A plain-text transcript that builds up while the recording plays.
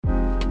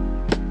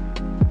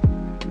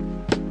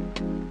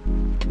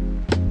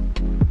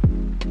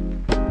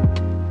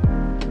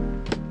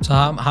So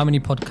how many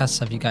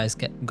podcasts have you guys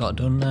got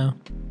done now?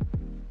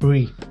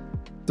 3.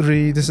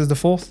 This is the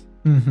 4th.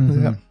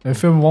 Yeah. We'll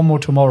film one more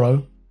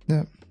tomorrow.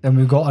 Yeah. Then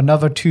we've got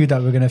another 2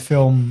 that we're going to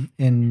film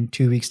in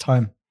 2 weeks'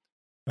 time.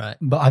 Right.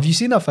 But have you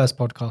seen our first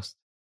podcast?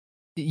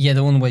 Yeah,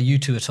 the one where you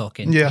two are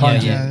talking.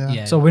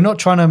 Yeah. So we're not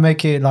trying to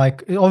make it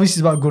like,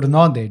 obviously it's about Guru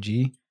Nanak Dev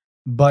Ji,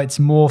 but it's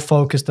more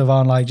focused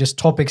around like just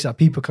topics that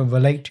people can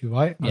relate to,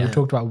 right? And Yeah. we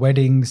talked about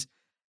weddings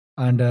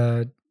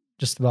and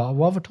just about,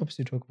 what other topics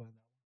do you talk about?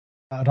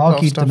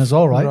 Rag Kirtan as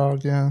well, right?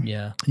 Rag, yeah.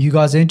 Yeah, You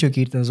guys are into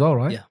Kirtan as well,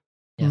 right? Yeah.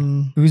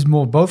 Yeah. Who's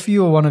more, both of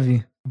you or one of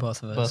you?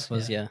 both of us. Both of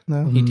us, yeah.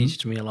 No. He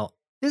teaches me a lot.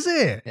 Is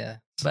it? Yeah.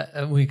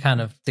 But we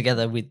kind of,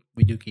 Together we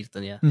do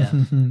Kirtan, yeah.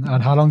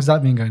 And how long has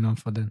that been going on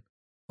for then?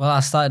 well, I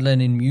started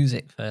learning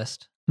music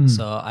first.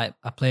 So I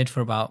played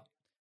for about,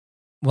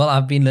 well,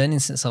 I've been learning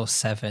since I was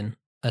 7.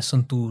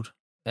 Santoor.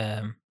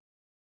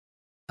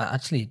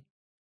 Actually,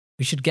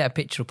 we should get a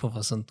picture up of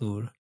a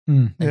Santoor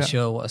and Yeah.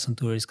 show what a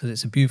Santoor is, because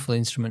it's a beautiful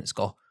instrument. It's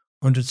got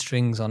 100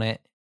 strings on it.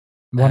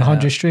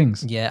 100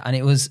 strings. Yeah, and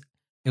it was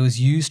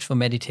used for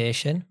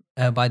meditation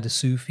by the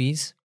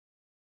Sufis.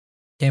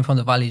 Came from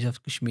the valleys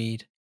of Kashmir,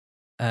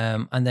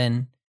 and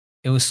then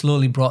it was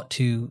slowly brought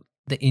to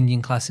the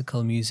Indian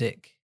classical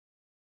music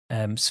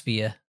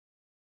sphere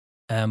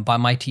by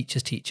my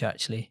teacher's teacher,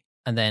 actually.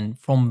 And then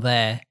from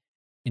there,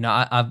 you know,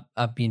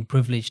 I've been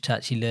privileged to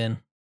actually learn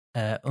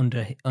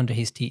under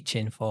his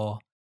teaching for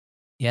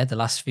the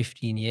last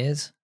 15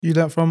 years. You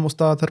learned from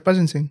Ustad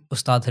Harbhajan Singh.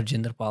 Ustad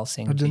Harjinder Pal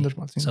Singh. ji. Harjinder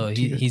Pal Singh. So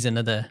he's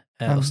another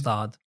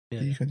Ustad.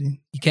 ठीक है जी.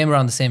 He came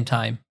around the same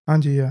time. हाँ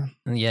जी, yeah.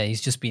 And yeah,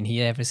 he's just been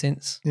here ever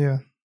since. Yeah.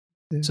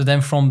 So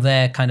then from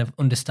there, kind of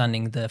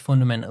understanding the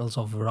fundamentals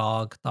of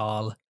rag,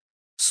 tal,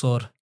 sur,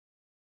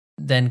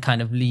 then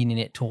kind of leaning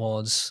it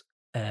towards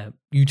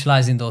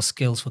utilizing those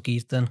skills for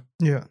kirtan.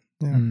 Yeah.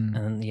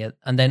 Yeah.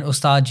 And then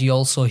Ustadji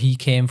also, he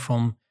came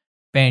from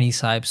Baini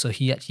Sahib, so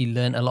he actually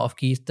learned a lot of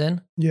kirtan.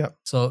 Yeah.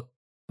 So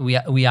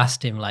we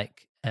asked him,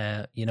 like,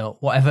 you know,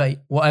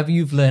 whatever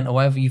you've learned or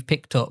whatever you've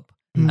picked up,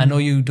 I know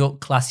you don't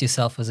class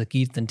yourself as a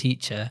kirtan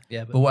teacher,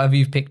 Yeah, but whatever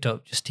you've picked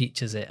up, just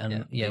teach us it.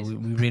 And Yeah, we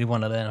really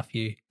want to learn off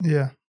you.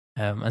 Yeah.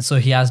 And so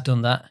he has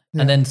done that.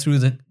 Yeah. And then through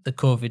the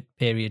COVID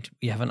period,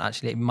 we haven't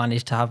actually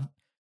managed to have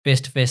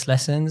face-to-face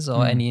lessons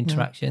or any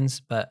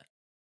interactions. But,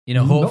 you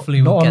know,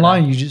 hopefully not we'll get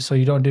online. that. You just, so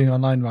you don't doing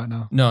online right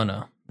now.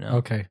 No.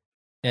 Okay.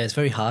 Yeah, it's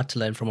very hard to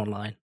learn from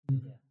online,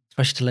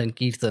 especially to learn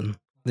Kirtan.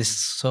 There's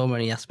so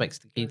many aspects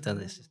to Kirtan.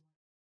 It's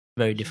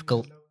very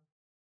difficult.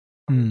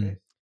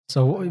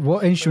 So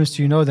what instruments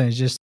do you know then? It's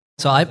just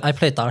So I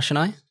play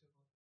Darshanai.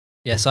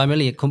 Yeah, so I'm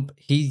only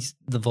he's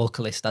the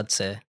vocalist, I'd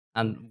say,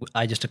 and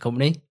I just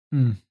accompany.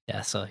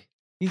 Yeah, so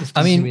he just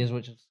I teaches mean, me as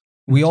much as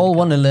we all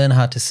want to learn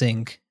how to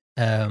sing.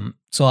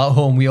 So at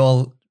home, we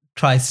all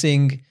try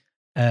sing,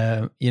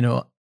 you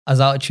know,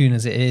 as out of tune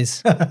as it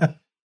is.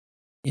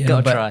 You know,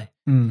 gotta but try.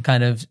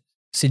 kind of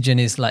Sijan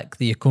is like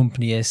the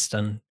accompanist.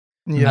 And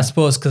Yeah. I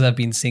suppose because I've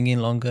been singing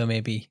longer,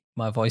 maybe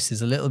my voice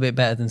is a little bit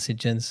better than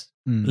Sijan's,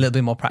 a little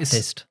bit more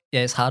practiced.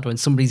 Yeah, it's hard when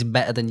somebody's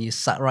better than you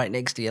sat right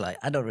next to you. Like,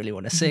 I don't really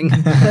want to sing.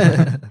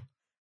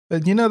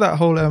 But you know that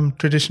whole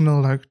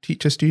traditional like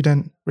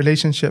teacher-student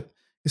relationship,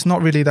 it's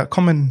not really that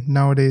common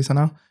nowadays, you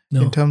know?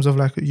 No. In terms of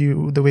like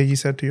the way you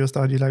said to your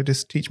Ustad, you like,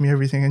 just teach me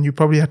everything. And you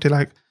probably had to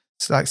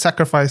like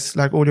sacrifice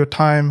like all your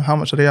time, how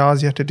much of the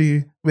hours you had to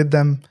do with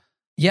them.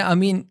 Yeah, I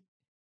mean,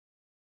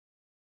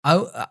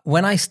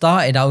 when I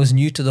started, I was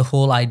new to the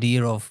whole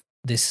idea of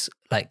this,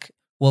 like,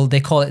 well,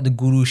 they call it the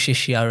Guru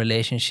Shishya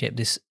relationship,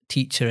 this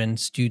teacher and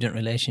student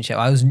relationship.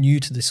 I was new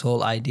to this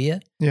whole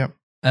idea. Yeah.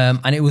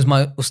 And it was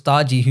my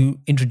Ustadji who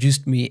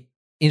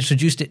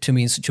introduced it to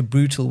me in such a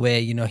brutal way.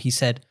 You know, he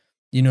said,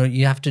 you know,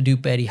 you have to do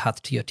peri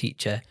hath to your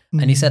teacher.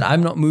 And he said,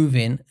 I'm not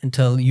moving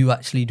until you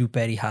actually do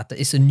peri hath.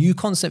 It's a new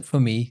concept for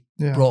me,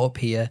 Yeah. brought up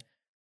here.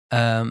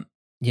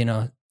 You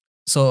know,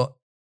 so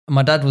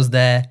my dad was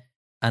there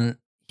and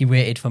he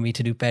waited for me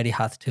to do peri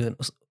hath to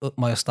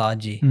my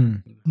Ustadji.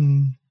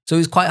 So it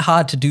was quite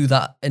hard to do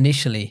that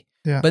initially.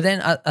 Yeah. But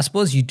then I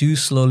suppose you do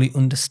slowly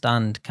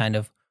understand kind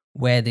of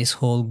where this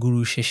whole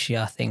Guru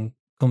Shishya thing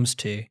comes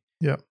to.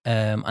 Yeah.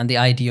 And the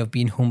idea of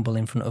being humble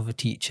in front of a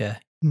teacher.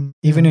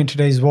 even in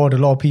today's world, a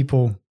lot of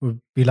people would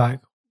be like,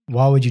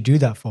 why would you do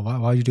that for? Why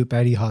would you do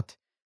peri hat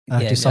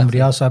to somebody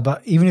else?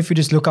 But even if you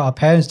just look at our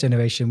parents'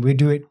 generation,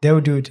 they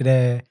would do it to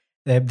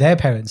their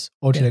parents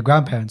or to their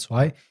grandparents,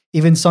 right?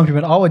 Even some people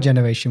in our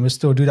generation would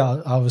still do that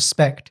out of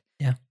respect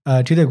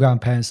to their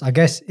grandparents. I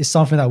guess it's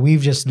something that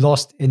we've just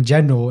lost in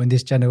general in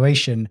this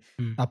generation,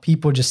 that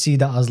people just see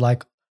that as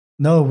like,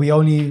 no, we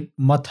only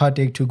matha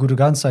take to Guru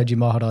Granth Sahib Ji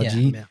Maharaj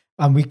Ji,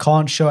 and we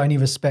can't show any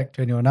respect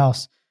to anyone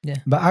else. Yeah.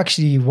 But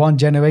actually, one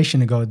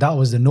generation ago, that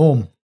was the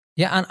norm.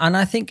 Yeah, and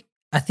I think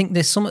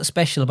there's something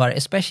special about it,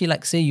 especially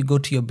like say you go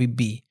to your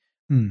bibi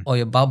or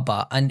your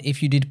baba, and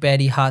if you did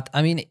peri hat,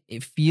 I mean,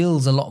 it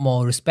feels a lot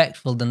more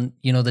respectful than,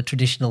 you know, the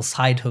traditional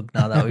side hug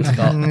now that we've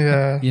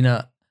got. You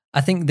know,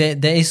 I think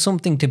there is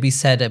something to be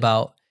said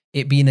about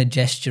it being a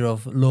gesture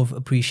of love,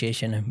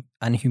 appreciation,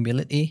 and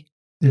humility.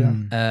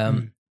 Yeah.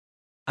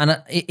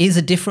 And it is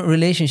a different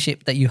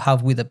relationship that you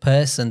have with a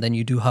person than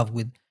you do have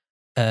with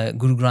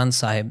Guru Granth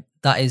Sahib.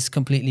 That is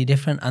completely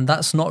different. And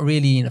that's not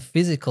really in a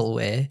physical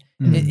way.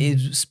 It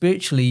is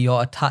spiritually,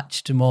 you're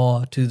attached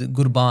more to the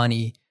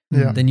Gurbani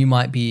than you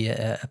might be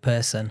a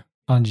person.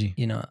 Anji.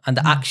 You know, and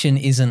the action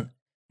isn't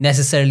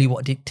necessarily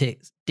what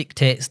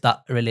dictates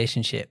that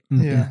relationship.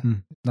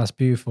 That's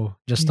beautiful.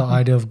 Just the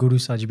idea of Guru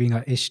Sahib being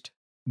our Isht,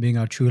 being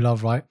our true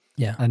love, right?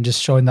 Yeah. And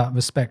just showing that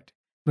respect.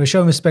 We're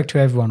showing respect to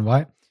everyone,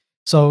 right?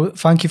 So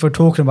thank you for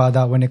talking about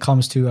that when it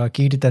comes to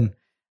Kirtan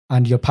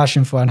and your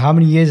passion for. And how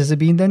many years has it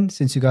been then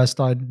since you guys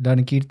started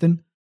learning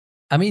Kirtan?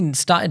 I mean,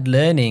 started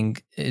learning,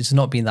 it's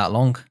not been that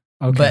long.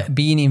 Okay. But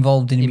being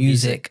involved in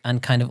music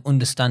and kind of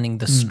understanding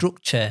the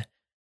structure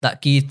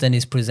that Kirtan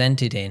is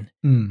presented in,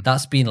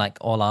 that's been like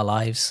all our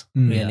lives,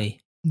 really.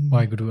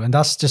 Waheguru. And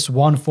that's just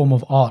one form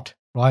of art,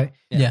 right?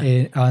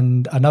 Yeah.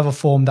 And another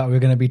form that we're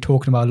going to be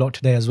talking about a lot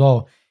today as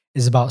well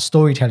is about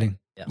storytelling.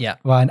 Yeah.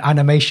 Right, and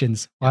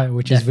animations, right,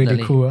 which is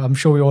really cool. I'm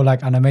sure we all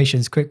like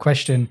animations. Quick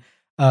question.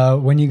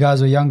 When you guys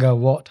were younger,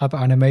 what type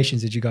of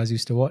animations did you guys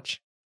used to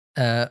watch?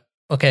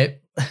 Okay.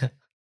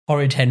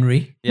 Horrid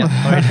Henry. Yeah.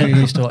 Horrid Henry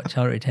used to watch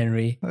Horrid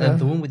Henry.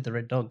 The one with the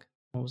red dog.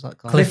 What was that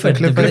called? Clifford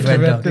the Big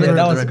Red Dog.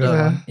 That was a good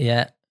one.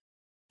 Yeah.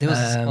 There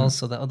was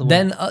also that other one.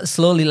 Then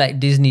slowly, like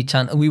Disney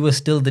Channel, we were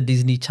still the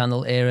Disney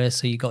Channel era,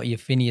 so you got your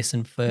Phineas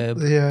and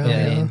Ferb.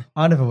 Yeah.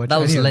 I never watched That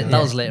was any of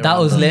that was later. That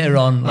was later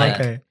on. Like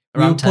Okay. we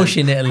were Around 10.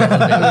 pushing it a little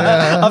bit.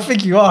 I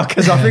think you are,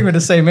 because I think we're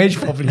the same age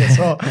probably as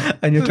well.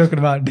 And you're talking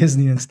about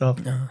Disney and stuff.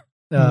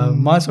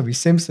 Mine's probably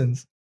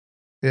Simpsons.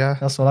 Yeah.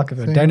 That's what I could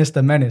do. Same. Dennis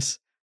the Menace.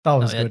 That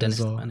was Oh, good Dennis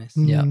as well. the Menace.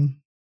 Yeah.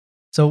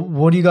 So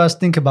what do you guys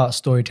think about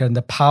storytelling,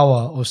 the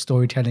power of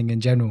storytelling in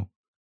general?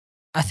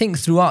 I think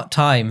throughout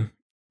time,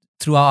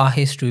 throughout our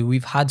history,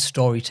 we've had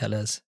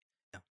storytellers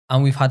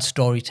and we've had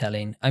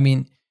storytelling. I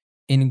mean,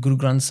 in Guru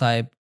Granth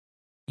Sahib,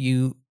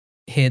 you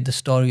hear the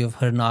story of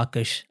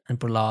Harnakash and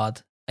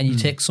Prahlad, and you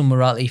take some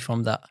morality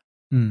from that.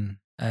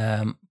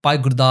 By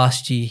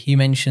Gurdas Ji, he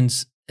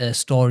mentions a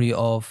story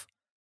of,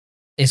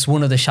 it's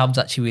one of the shabds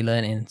actually we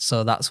learn in,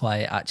 so that's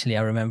why actually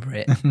I remember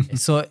it.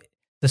 So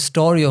the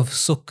story of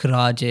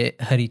Sukhraje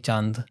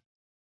Harichand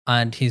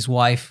and his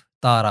wife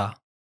Tara.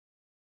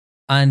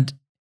 And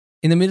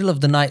in the middle of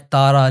the night,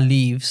 Tara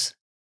leaves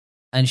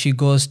and she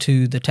goes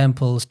to the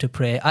temples to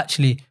pray.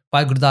 Actually,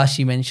 Bhai Gurdas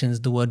Ji mentions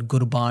the word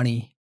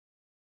Gurbani.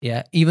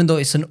 Yeah, even though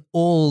it's an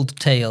old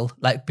tale,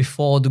 like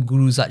before the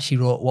Gurus actually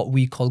wrote what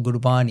we call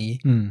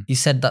Gurbani, he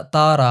said that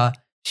Tara,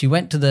 she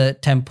went to the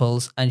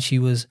temples and she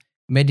was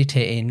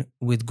meditating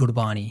with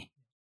Gurbani.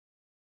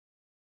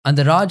 And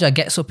the Raja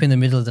gets up in the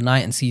middle of the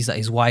night and sees that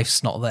his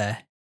wife's not there,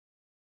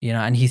 you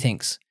know, and he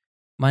thinks,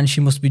 man, she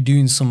must be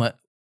doing something,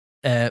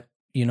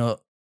 you know,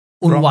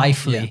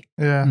 unwifely.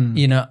 Yeah.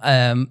 You know,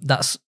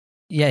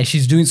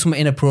 she's doing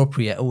something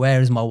inappropriate. Where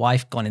is my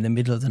wife gone in the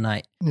middle of the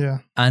night? Yeah.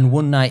 And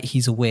one night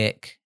he's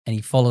awake and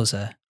he follows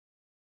her.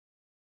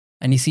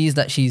 And he sees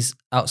that she's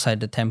outside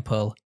the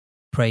temple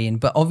praying.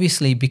 But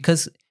obviously,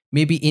 because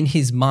maybe in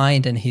his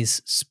mind and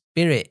his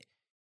spirit,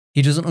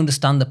 he doesn't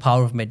understand the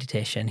power of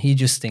meditation. He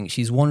just thinks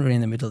she's wandering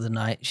in the middle of the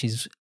night.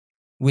 She's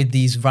with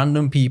these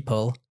random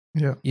people,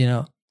 Yeah. you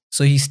know.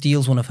 So he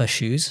steals one of her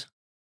shoes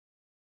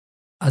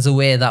as a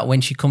way that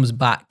when she comes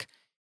back,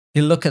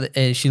 he'll look at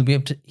it, he'll be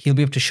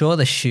able to show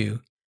the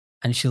shoe,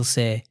 and she'll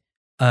say,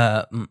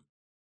 you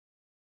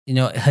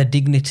know, her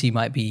dignity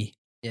might be,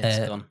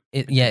 It's gone.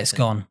 it's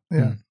gone.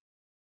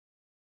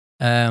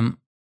 Yeah.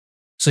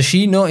 So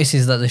she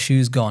notices that the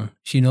shoe's gone.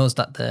 She knows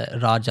that the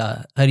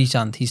Raja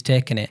Harichand, he's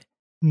taken it,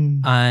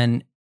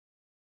 and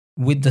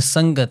with the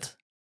sangat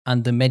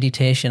and the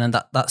meditation and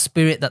that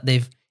spirit that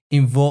they've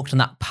invoked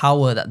and that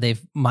power that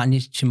they've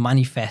managed to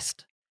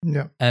manifest,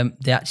 Yeah.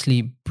 they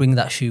actually bring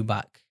that shoe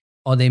back,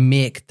 or they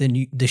make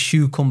the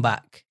shoe come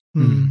back,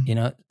 you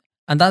know.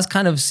 And that's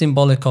kind of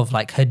symbolic of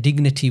like her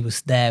dignity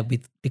was there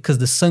because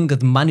the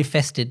Sangat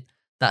manifested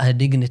that her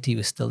dignity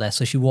was still there.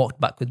 So she walked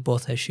back with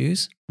both her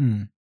shoes.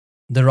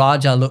 The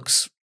Raja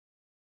looks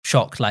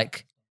shocked,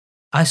 like,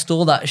 I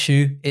stole that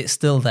shoe, it's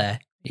still there,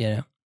 you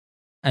know.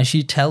 And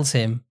she tells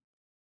him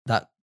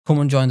that, come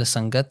and join the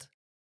Sangat,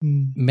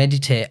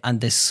 meditate,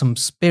 and there's some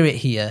spirit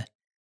here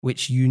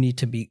which you need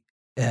to be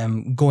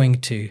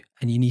going to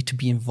and you need to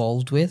be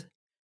involved with.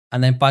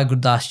 And then Bhai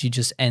Gurdas Ji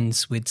just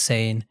ends with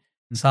saying,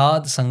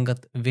 Sad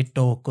Sangat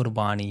Vitto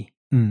Kurbani,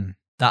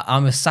 that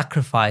I'm a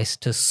sacrifice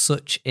to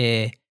such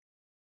a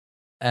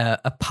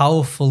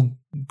powerful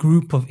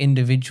group of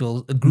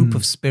individuals, a group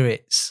of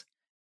spirits.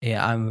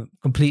 Yeah, I'm a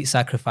complete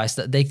sacrifice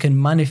that they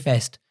can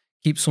manifest,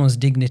 keep someone's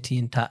dignity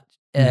intact.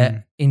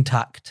 You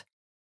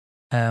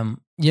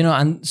know,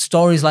 and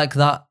stories like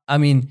that. I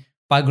mean,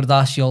 Bhai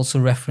Gurdas Ji also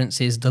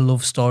references the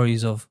love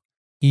stories of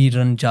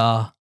Hiran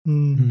Jah,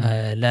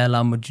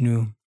 Laila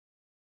Majnu,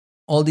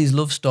 all these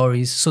love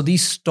stories. So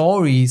these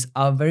stories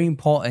are very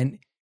important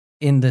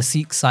in the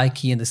Sikh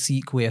psyche and the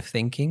Sikh way of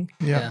thinking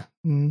Yeah.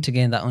 to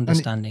gain that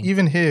understanding. And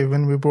even here,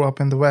 when we grew up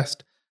in the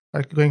West,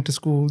 like going to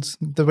schools,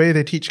 the way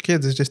they teach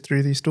kids is just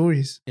through these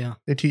stories. Yeah.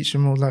 They teach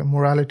them more like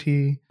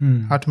morality,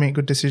 how to make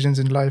good decisions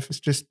in life. It's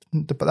just,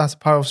 that's the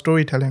power of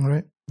storytelling,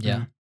 right?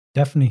 Yeah.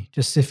 Definitely.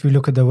 Just if you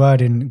look at the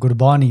word in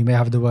Gurbani, you may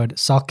have the word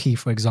Saki,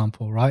 for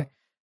example, right?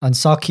 And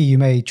Saki you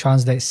may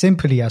translate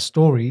simply as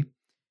story,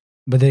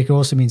 but they can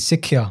also mean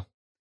Sikhya.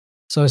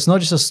 So it's not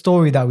just a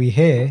story that we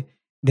hear,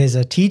 there's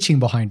a teaching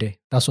behind it.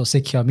 That's what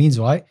Sikhya means,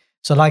 right?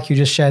 So like you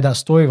just shared that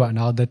story right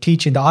now, the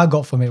teaching that I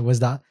got from it was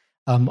that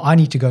I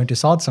need to go into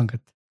Sadh Sangat.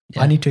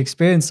 Yeah. I need to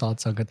experience Sadh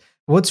Sangat.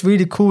 What's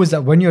really cool is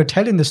that when you're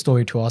telling the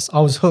story to us,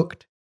 I was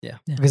hooked. Yeah.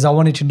 Because I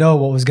wanted to know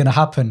what was going to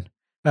happen.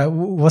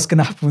 What's going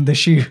to happen with the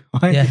shoe,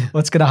 right? Yeah.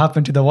 What's going to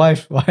happen to the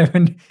wife, right?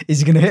 When is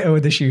he going to hit her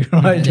with the shoe,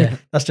 right? Yeah.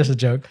 That's just a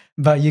joke.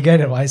 But you get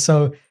it, right?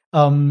 So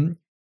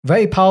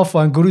very powerful.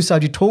 And Guru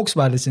Sahib Ji talks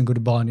about this in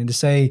Gurbani. And they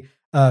say,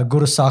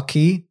 Guru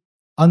Sakhi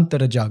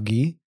antara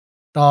jagi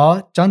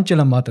ta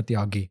chanchalam mata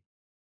tyagi.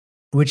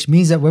 Which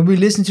means that when we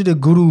listen to the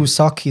Guru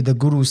Sakhi, the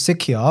Guru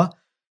Sikhya,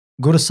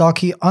 Guru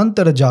Sakhi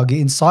antara jagi,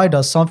 inside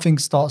us something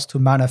starts to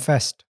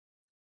manifest.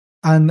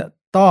 And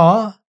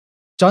ta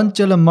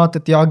chanchalam mata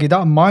tyagi,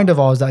 that mind of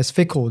ours that is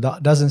fickle,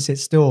 that doesn't sit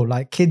still.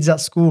 Like kids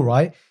at school,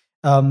 right?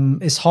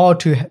 It's hard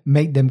to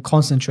make them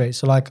concentrate.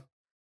 So like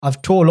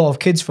I've taught a lot of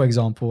kids, for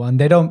example, and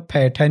they don't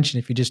pay attention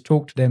if you just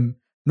talk to them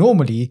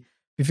normally.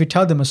 If you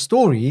tell them a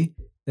story,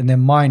 then their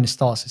mind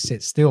starts to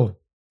sit still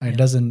and it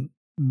doesn't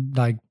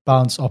like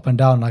bounce up and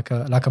down like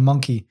a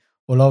monkey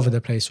all over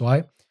the place,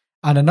 right?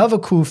 And another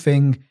cool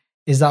thing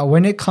is that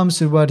when it comes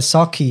to the word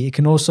Saki, it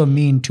can also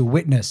mean to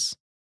witness.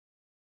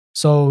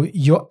 So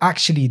you're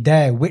actually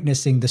there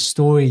witnessing the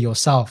story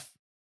yourself.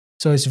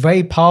 So it's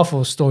very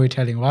powerful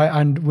storytelling, right?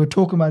 And we were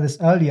talking about this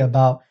earlier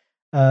about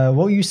what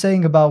were you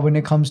saying about when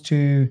it comes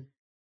to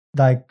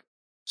like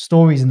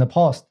stories in the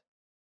past?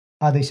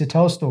 How they used to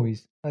tell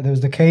stories. Like there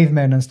was the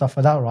cavemen and stuff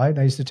like that, right?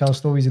 They used to tell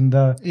stories in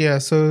the... Yeah,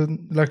 so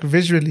like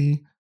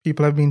visually,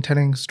 people have been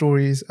telling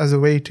stories as a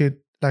way to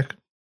like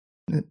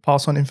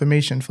pass on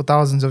information for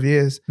thousands of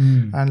years.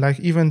 And like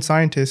even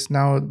scientists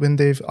now, when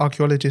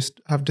archaeologists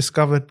have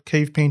discovered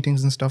cave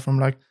paintings and stuff from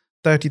like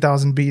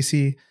 30,000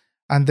 BC,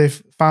 and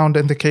they've found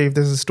in the cave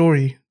there's a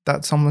story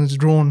that someone's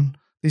drawn,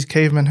 these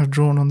cavemen have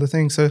drawn on the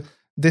thing. So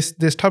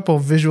this type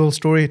of visual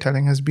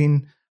storytelling has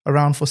been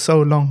around for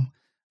so long.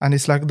 And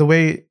it's like the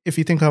way, if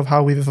you think of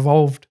how we've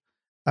evolved,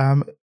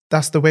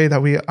 that's the way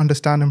that we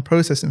understand and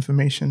process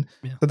information.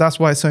 Yeah. So that's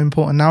why it's so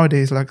important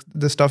nowadays, like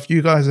the stuff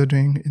you guys are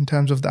doing in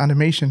terms of the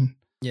animation.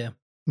 Yeah.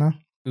 No?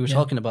 We were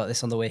talking about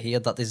this on the way here,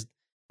 that there's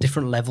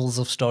different levels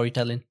of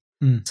storytelling.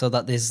 So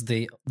that there's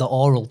the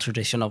oral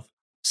tradition of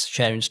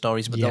sharing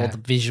stories, but all the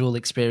visual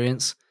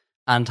experience,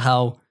 and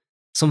how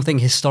something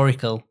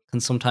historical can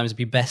sometimes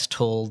be best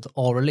told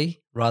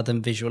orally rather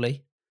than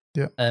visually.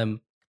 Yeah.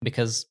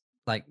 Because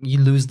like you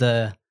lose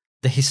the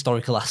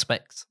historical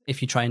aspects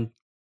if you try and,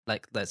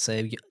 like, let's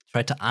say you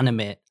try to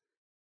animate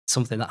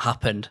something that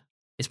happened.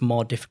 It's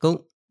more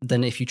difficult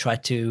than if you try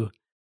to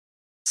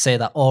say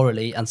that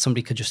orally and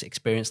somebody could just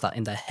experience that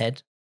in their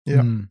head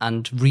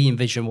and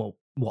re-envision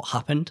what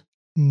happened.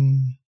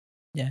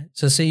 Yeah.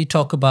 So say you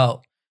talk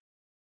about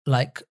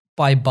like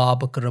Bhai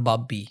Babak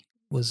Rababbi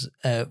was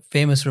a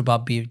famous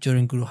Rababbi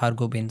during Guru Har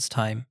Gobind's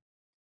time.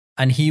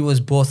 And he was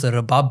both a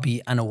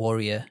Rababbi and a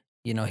warrior.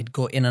 You know, he'd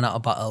go in and out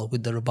of battle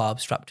with the Rabab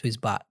strapped to his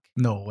back.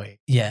 No way.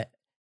 Yeah.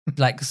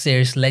 Like a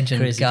serious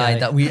legend Crazy guy guy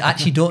that we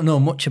actually don't know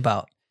much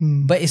about.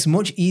 But it's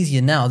much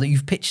easier now that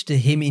you've pictured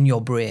him in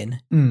your brain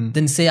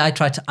than say I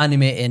tried to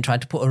animate it and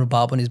tried to put a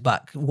Rabab on his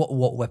back.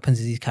 What weapons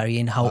is he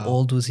carrying? How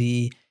old was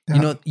he? Yeah.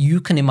 You know, you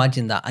can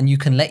imagine that, and you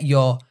can let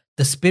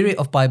the spirit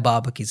of Bhai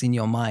Babak is in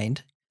your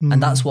mind.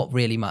 And that's what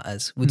really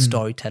matters with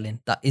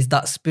storytelling. That is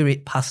that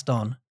spirit passed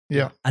on.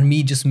 Yeah. And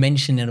me just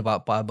mentioning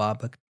about Bhai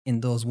Babak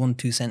in those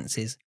 1-2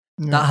 sentences,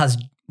 that has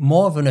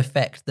more of an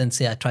effect than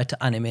say I tried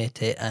to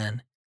animate it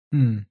and,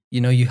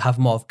 you know, you have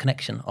more of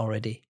connection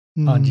already.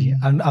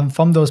 And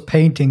from those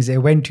paintings, it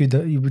went to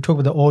we talk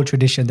about the oral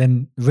tradition,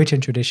 then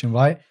written tradition,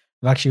 right?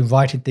 We actually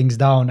writing things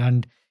down.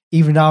 And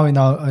even now in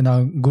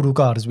our Guru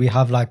Gars, we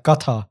have like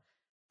Katha,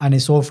 and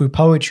it's all through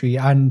poetry.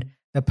 And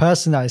the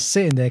person that is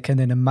sitting there can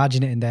then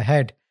imagine it in their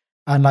head.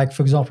 And like,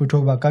 for example, we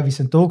talk about Kavi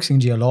Santokh Singh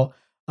Ji a lot,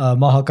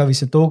 Mahakavi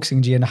Santokh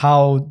Singh Ji, and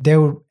how they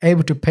were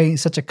able to paint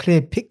such a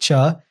clear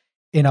picture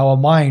in our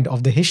mind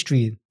of the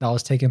history that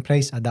was taking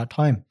place at that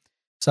time.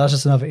 So that's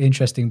just another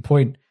interesting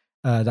point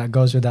that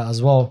goes with that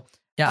as well.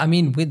 Yeah, I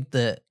mean, with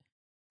the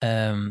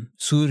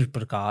Surya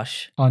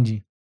Prakash,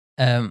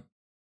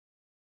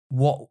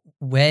 what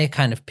we're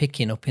kind of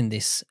picking up in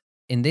this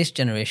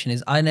generation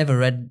is I never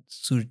read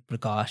Surya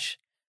Prakash,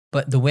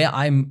 but the way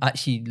I'm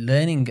actually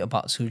learning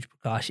about Surya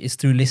Prakash is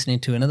through listening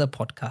to another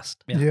podcast,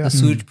 the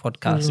Surya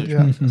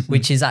podcast,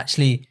 which is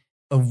actually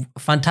a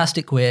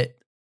fantastic way.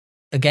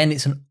 Again,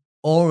 it's an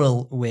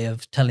oral way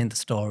of telling the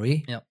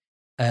story.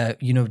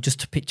 You know, just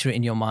to picture it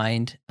in your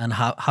mind and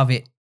have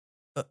it.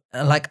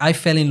 Like I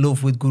fell in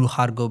love with Guru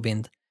Har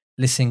Gobind,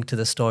 listening to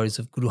the stories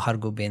of Guru Har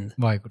Gobind.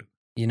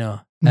 You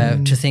know,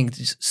 to think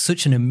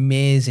such an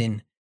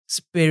amazing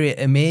spirit,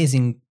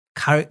 amazing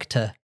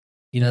character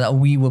that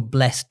we were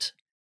blessed,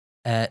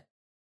 to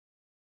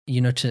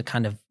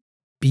kind of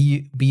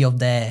be of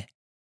their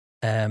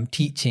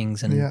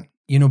teachings and,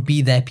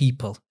 be their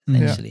people,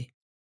 essentially.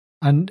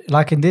 And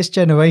like in this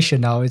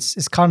generation now,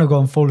 it's kind of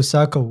gone full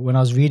circle when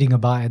I was reading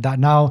about it, that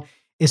now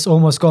it's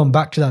almost gone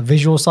back to that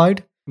visual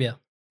side. Yeah.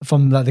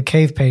 From like the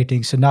cave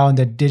painting. So now in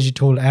the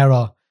digital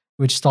era,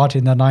 which started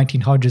in the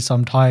 1900s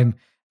sometime,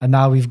 and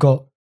now we've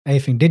got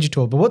everything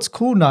digital. But what's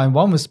cool now in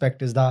one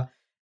respect is that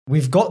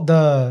we've got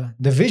the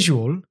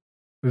visual,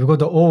 we've got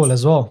the oral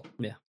as well.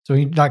 Yeah. So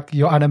like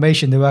your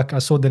animation, the work, I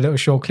saw the little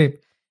short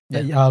clip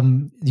that you got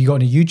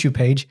on a YouTube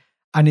page,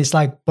 and it's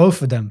like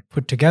both of them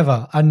put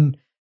together. And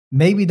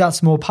maybe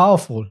that's more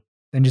powerful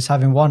than just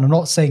having one. I'm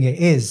not saying it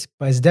is,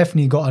 but it's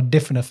definitely got a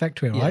different effect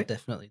to it, right?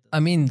 Definitely. I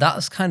mean,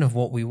 that's kind of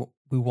what we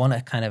want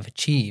to kind of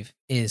achieve,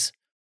 is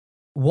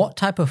what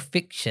type of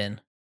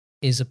fiction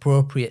is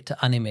appropriate to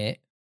animate,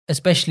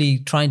 especially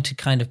trying to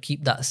kind of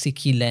keep that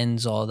Sikhi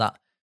lens or that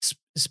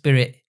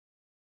spirit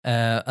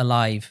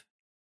alive.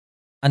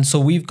 And so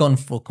we've gone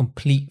for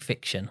complete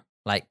fiction.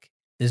 Like,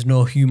 there's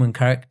no human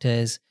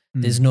characters,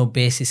 there's no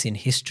basis in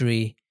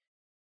history.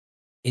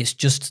 It's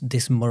just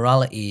this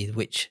morality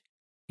which,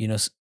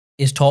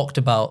 is talked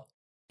about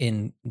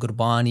in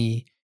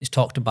Gurbani, is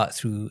talked about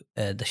through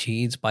the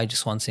Shaheeds by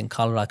Jaswant Singh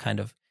Kalra, kind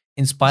of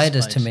inspired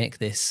us to make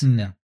this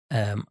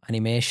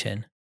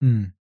animation.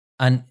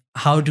 And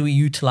how do we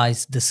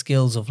utilize the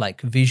skills of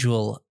like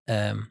visual,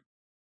 so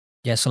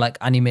like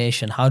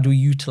animation, how do we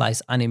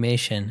utilize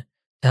animation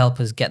to help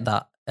us get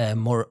that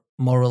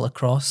moral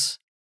across?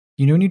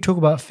 When you talk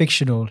about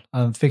fictional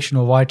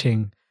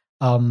writing,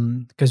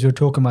 because we were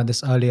talking about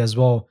this earlier as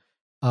well,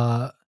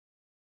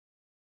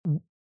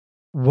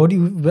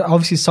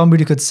 obviously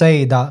somebody could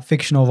say that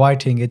fictional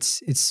writing,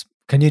 it's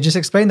can you just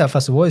explain that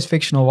first of all? What is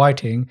fictional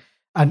writing,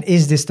 and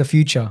is this the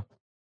future?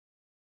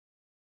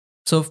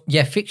 So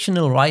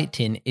fictional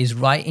writing is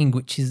writing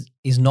which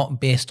is not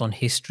based on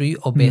history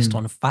or based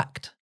on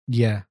fact.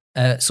 Yeah.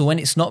 So when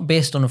it's not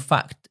based on a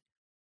fact,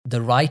 the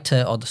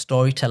writer or the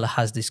storyteller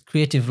has this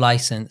creative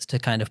license to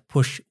kind of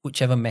push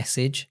whichever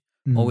message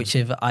or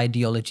whichever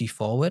ideology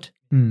forward.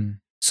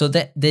 So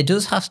that there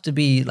does have to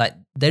be like,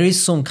 there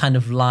is some kind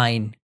of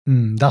line.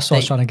 That's what I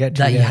was trying to get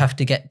to. That you have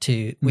to get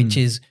to, which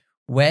is,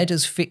 where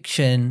does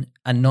fiction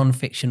and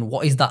non-fiction,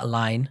 what is that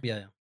line?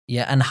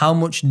 Yeah, and how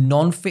much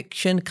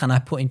non-fiction can I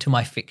put into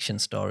my fiction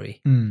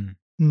story?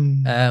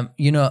 By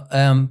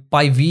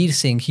Veer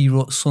Singh, he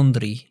wrote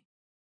Sundri,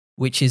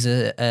 which is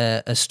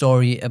a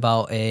story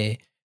about a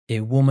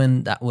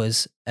woman that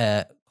was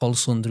called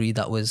Sundri,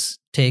 that was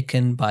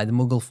taken by the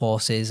Mughal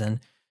forces, and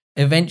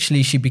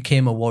eventually she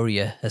became a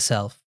warrior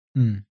herself.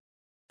 And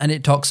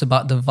it talks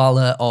about the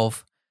valor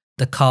of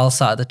the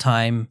Khalsa at the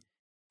time,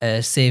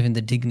 saving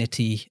the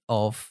dignity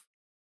of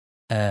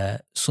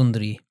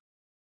Sundri.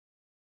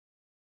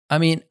 I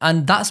mean,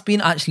 and that's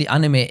been actually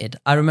animated.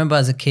 I remember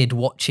as a kid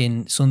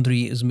watching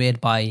Sundri. It was made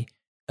by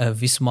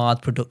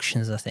Vismad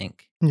Productions, I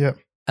think. Yeah.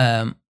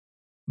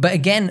 But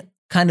again,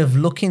 kind of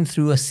looking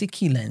through a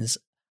Sikhi lens,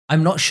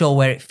 I'm not sure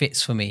where it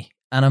fits for me.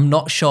 And I'm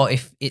not sure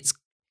if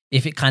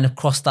it kind of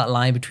crossed that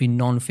line between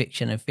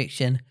non-fiction and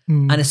fiction.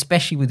 And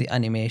especially with the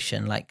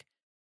animation, like,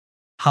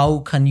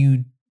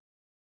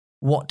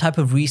 what type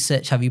of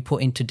research have you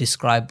put in to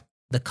describe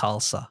the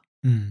Khalsa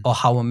or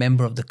how a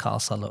member of the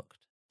Khalsa looked?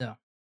 Yeah.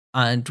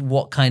 And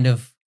what kind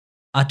of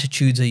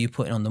attitudes are you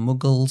putting on the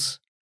Mughals?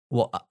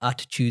 What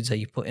attitudes are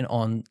you putting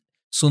on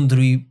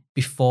Sundri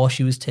before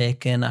she was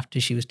taken, after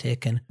she was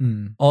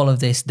taken? All of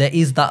this, there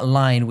is that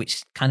line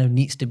which kind of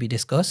needs to be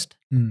discussed.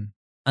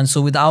 And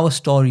so with our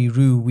story,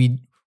 Rue,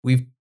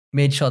 we've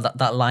made sure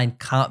that line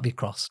can't be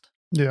crossed.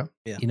 Yeah.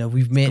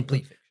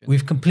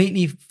 We've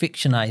completely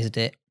fictionized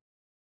it,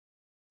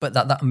 but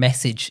that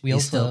message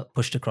is still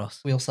pushed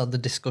across. We also had the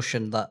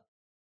discussion that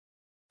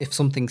if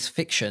something's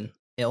fiction,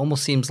 it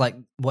almost seems like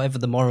whatever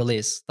the moral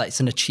is, that it's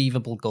an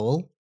achievable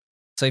goal.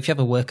 So if you have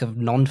a work of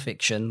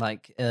non-fiction,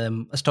 like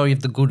a story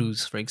of the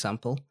Gurus, for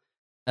example,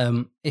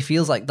 it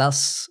feels like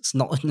it's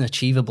not an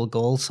achievable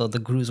goal. So the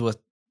Gurus were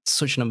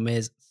such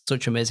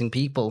amazing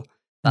people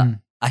that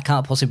I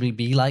can't possibly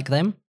be like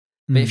them.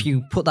 But if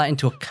you put that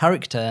into a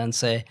character and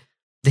say,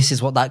 this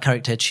is what that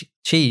character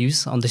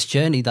achieves on this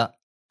journey, that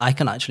I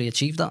can actually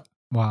achieve that.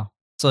 Wow.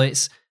 So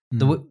it's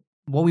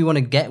what we want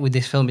to get with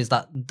this film is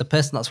that the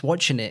person that's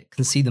watching it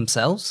can see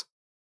themselves.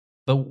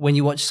 But when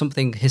you watch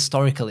something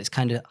historical, it's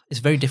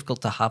very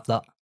difficult to have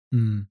that.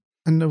 And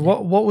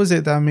what was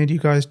it that made you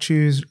guys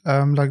choose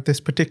like this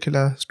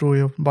particular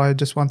story by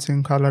Jaswant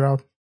Singh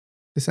Kalra,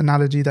 this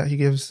analogy that he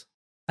gives?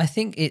 I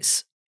think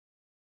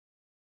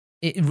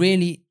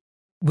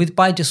with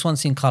Bhai Jaswant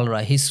Singh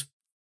Kalra, his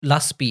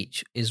last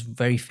speech is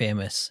very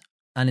famous.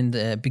 And in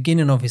the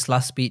beginning of his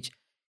last speech,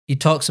 he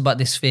talks about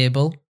this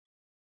fable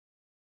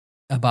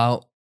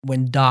about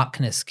when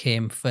darkness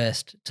came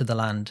first to the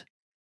land.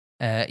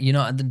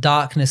 The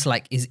darkness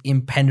is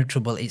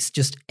impenetrable. It's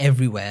just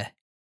everywhere,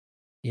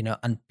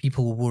 and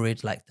people were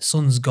worried, like, the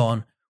sun's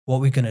gone. What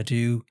are we going to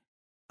do?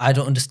 I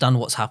don't understand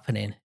what's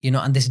happening,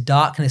 and this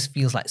darkness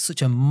feels like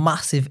such a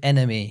massive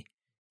enemy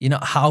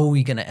how are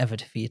we going to ever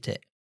defeat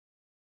it?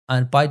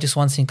 And Baija's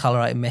Swan Singh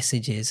Kalra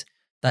message is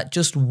that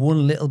just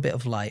one little bit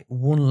of light,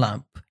 one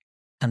lamp,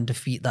 can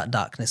defeat that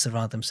darkness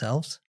around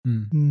themselves.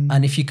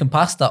 And if you can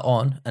pass that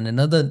on, and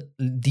another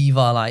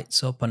diva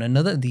lights up, and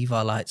another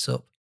diva lights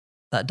up,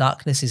 that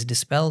darkness is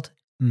dispelled.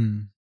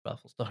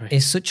 Powerful story.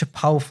 It's such a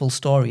powerful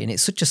story, and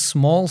it's such a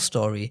small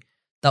story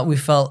that we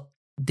felt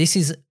this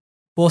is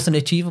both an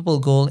achievable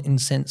goal in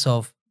the sense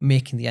of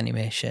making the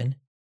animation.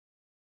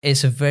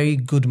 It's a very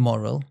good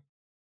moral.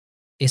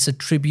 It's a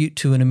tribute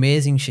to an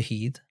amazing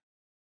Shaheed.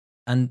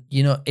 And,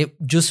 it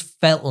just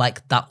felt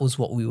like that was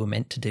what we were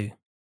meant to do.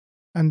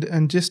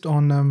 And just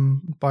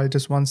on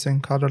Baija's Swan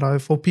Singh Kalra,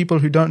 for people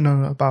who don't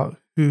know about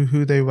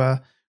who they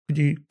were, could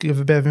you give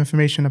a bit of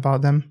information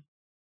about them?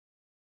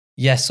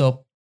 Yeah,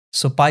 so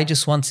Baija's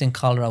Swan Singh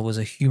Kalra was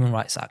a human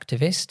rights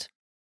activist.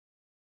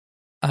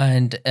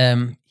 And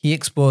he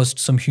exposed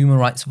some human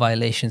rights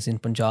violations in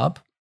Punjab,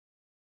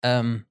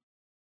 where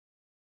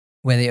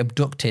they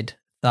abducted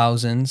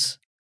thousands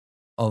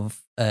of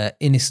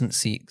innocent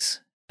Sikhs.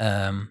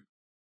 And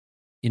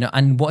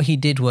what he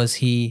did was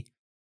he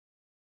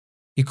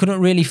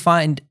couldn't really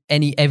find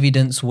any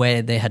evidence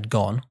where they had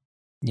gone.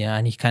 Yeah,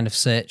 and he kind of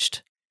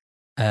searched,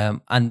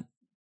 and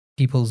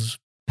people's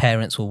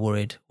parents were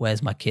worried,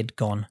 where's my kid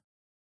gone?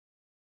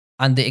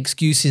 And the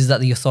excuses that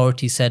the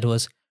authorities said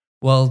was,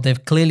 well,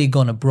 they've clearly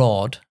gone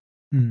abroad.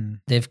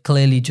 They've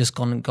clearly just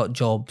gone and got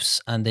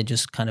jobs, and they're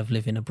just kind of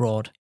living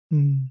abroad.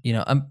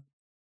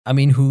 I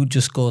mean, who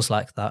just goes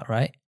like that,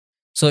 right?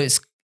 So it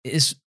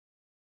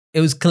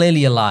was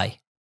clearly a lie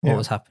what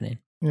was happening.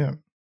 Yeah.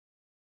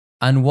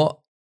 And what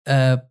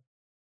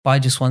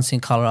Baija's Swan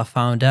Singh Kalra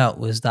found out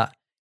was that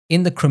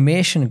in the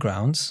cremation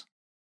grounds,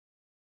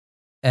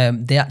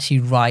 they actually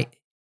write,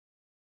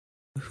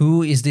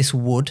 who is this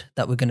wood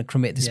that we're going to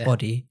cremate this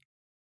body?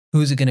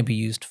 Who's it going to be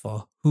used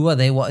for? Who are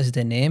they? What is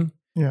their name?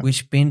 Yeah.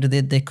 Which bin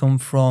did they come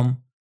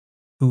from?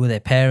 Who were their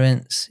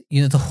parents?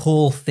 The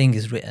whole thing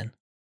is written,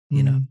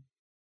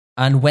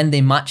 And when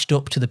they matched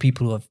up to the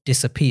people who have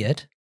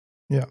disappeared,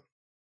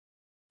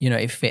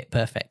 it fit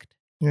perfect.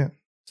 Yeah.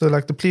 So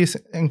like the police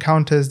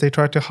encounters, they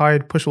tried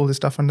to push all this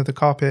stuff under the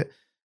carpet.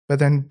 But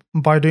then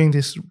by doing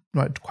this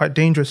quite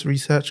dangerous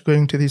research,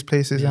 going to these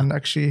places and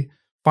actually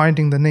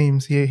finding the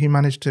names, he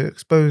managed to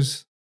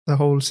expose the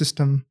whole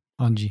system.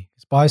 Anji.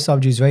 Bhai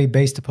Sahib is very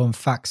based upon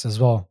facts as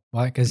well,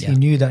 right? Because he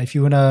knew that if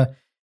you want to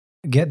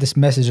get this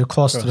message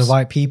across to the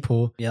right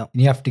people,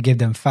 you have to give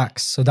them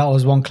facts. So that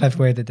was one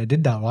clever way that they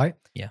did that, right?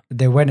 Yeah.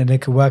 They went and they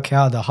could work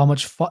out that how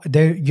much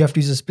you have to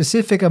use a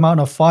specific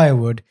amount of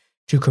firewood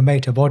to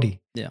cremate a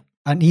body. Yeah.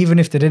 And even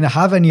if they didn't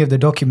have any of the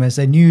documents,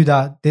 they knew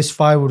that this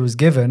firewood was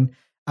given,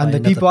 and the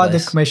people at the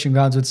cremation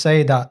grounds would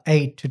say that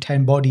 8 to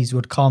 10 bodies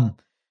would come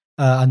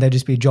and they'd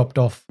just be dropped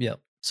off. Yeah.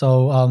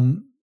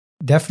 So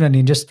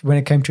definitely, just when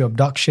it came to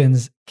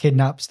abductions,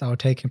 kidnaps that were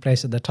taking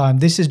place at the time,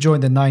 this is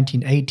during the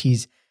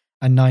 1980s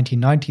and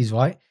 1990s,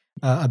 right?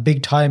 A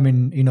big time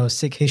in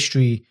Sikh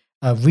history,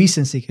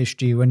 recent Sikh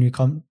history, when you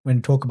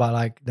talk about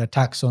like the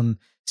attacks on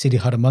Sri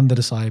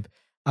Harmandir Sahib.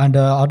 And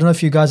I don't know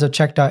if you guys have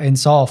checked out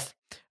Insaf,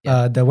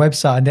 the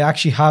website, and they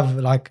actually have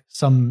like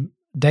some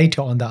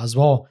data on that as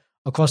well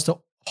across the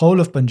whole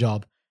of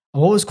Punjab.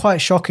 And what was quite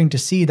shocking to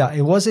see that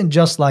it wasn't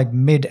just like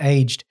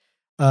middle-aged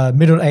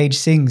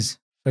Singhs,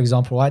 for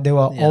example, right? They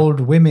were old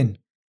women,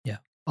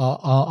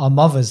 our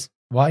mothers,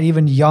 right?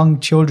 Even young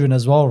children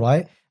as well,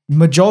 right?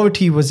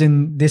 Majority was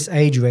in this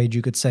age range,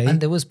 you could say. And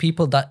there was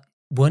people that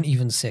weren't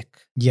even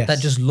Sikh. Yes. That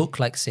just looked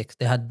like Sikh.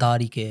 They had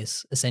dari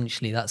case,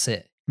 essentially. That's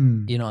it.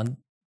 And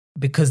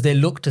because they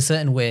looked a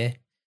certain way,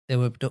 they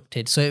were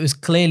abducted. So it was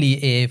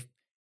clearly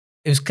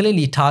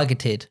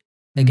targeted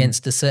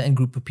against a certain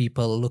group of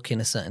people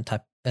looking a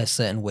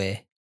certain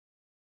way.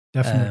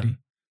 Definitely.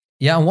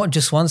 And what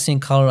Just Swan Singh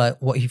Kalra,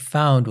 what he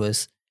found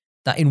was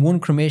that in one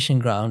cremation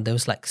ground, there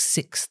was like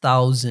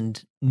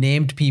 6,000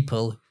 named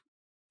people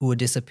who were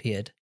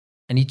disappeared.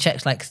 And he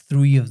checked like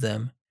 3 of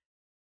them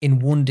in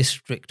one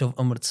district of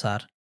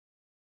Amritsar.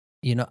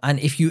 And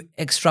if you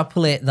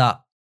extrapolate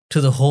that to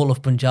the whole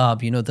of Punjab,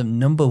 the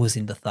number was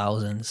in the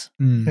thousands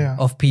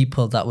of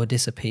people that were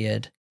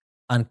disappeared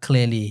and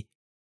clearly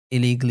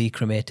illegally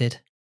cremated.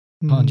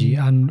 Anji.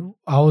 And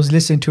I was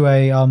listening to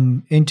a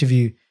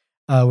interview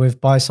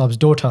with Bhai Sahib's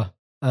daughter,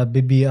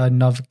 Bibi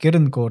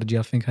Navkiran Kaur,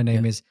 I think her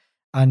name is.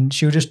 And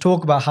she would just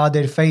talk about how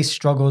they'd face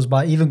struggles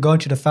by even going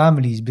to the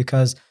families,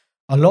 because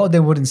a lot of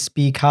them wouldn't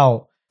speak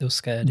out. They were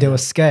scared. They were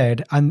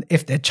scared. And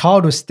if their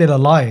child was still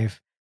alive,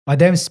 by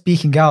them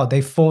speaking out,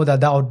 they thought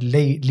that would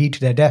lead to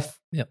their death.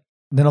 Yep.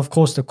 Then, of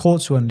course, the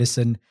courts wouldn't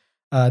listen.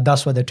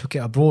 That's why they took it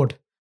abroad.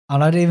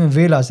 And I didn't even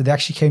realize that they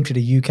actually came to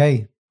the UK.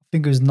 I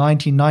think it was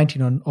 1990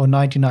 or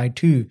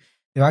 1992.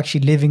 They were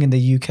actually living in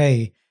the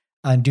UK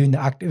and doing the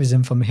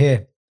activism from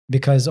here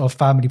because of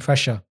family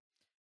pressure.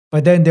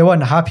 But then they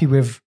weren't happy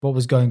with what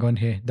was going on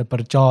here, the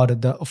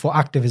Prachar, for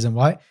activism,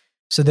 right?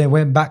 So they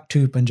went back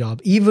to Punjab,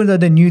 even though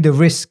they knew the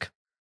risk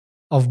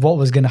of what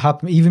was going to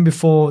happen, even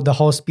before the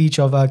whole speech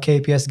of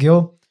KPS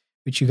Gill,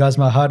 which you guys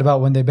might have heard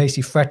about, when they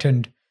basically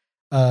threatened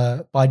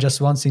by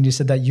Just One Scene. You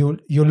said that you're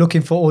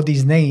looking for all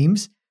these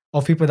names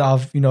of people that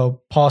have, you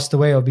know, passed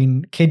away or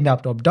been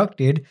kidnapped or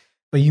abducted,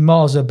 but you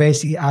might as well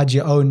basically add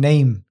your own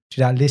name to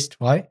that list,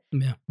 right?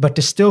 Yeah. But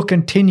to still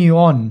continue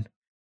on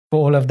for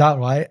all of that,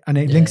 right? And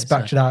it links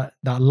back to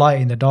that light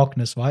in the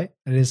darkness, right?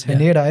 It is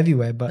Haneda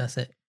everywhere, but that's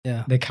it.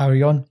 Yeah, they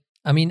carry on.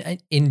 I mean,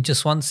 in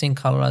Just One Scene,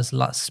 Kalara's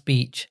last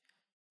speech,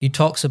 he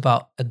talks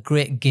about a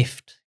great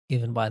gift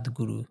given by the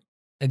Guru,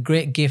 a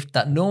great gift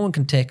that no one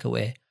can take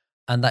away,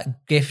 and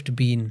that gift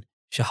being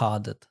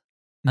shahadat,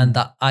 and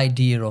that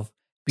idea of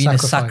being a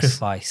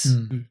sacrifice.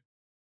 And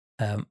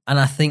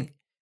I think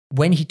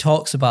when he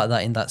talks about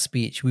that in that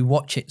speech, we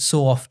watch it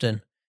so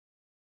often.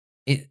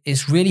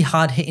 It's really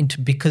hard hitting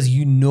because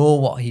you know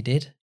what he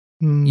did.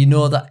 You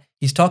know that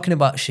he's talking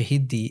about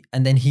Shahidi,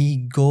 and then he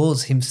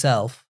goes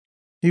himself.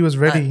 He was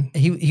ready.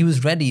 He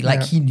was ready.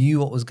 Like he knew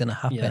what was going to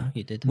happen. Yeah,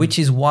 he did. Which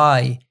is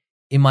why,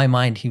 in my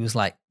mind, he was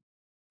like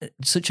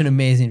such an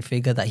amazing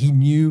figure that he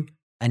knew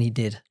and he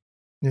did.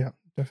 Yeah,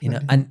 definitely. You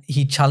know, and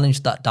he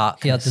challenged that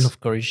darkness. He had enough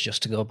courage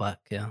just to go back.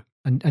 Yeah.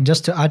 And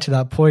just to add to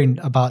that point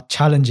about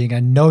challenging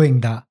and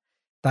knowing that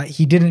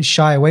he didn't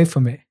shy away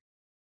from it.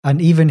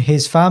 And even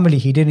his family,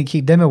 he didn't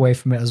keep them away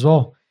from it as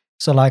well.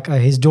 So like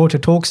his daughter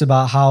talks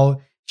about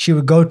how she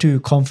would go to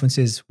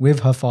conferences with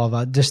her father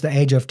at just the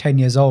age of 10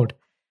 years old.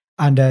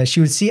 And she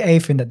would see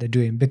everything that they're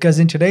doing. Because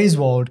in today's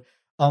world,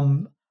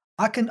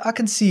 I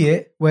can see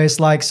it where it's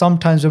like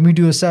sometimes when we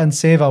do a certain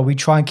seva, we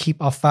try and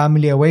keep our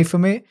family away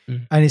from it.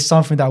 And it's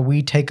something that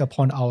we take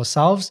upon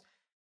ourselves.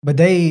 But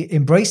they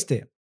embraced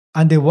it.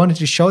 And they wanted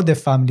to show their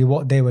family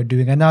what they were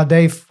doing. And now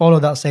they follow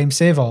that same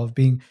seva of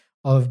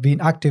being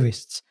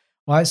activists.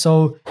 Right.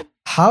 So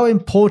how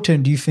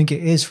important do you think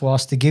it is for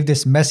us to give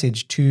this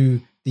message to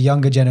the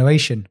younger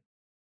generation?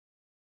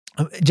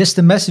 Just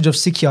the message of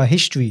Sikh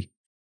history.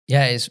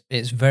 Yeah,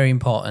 it's very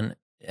important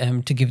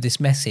to give this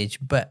message,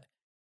 but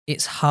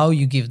it's how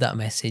you give that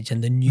message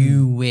and the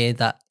new way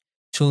that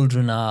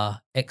children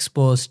are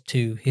exposed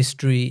to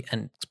history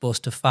and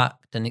exposed to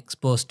fact and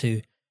exposed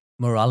to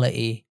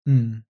morality.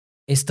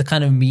 It's the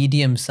kind of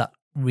mediums that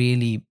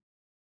really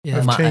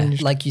matter.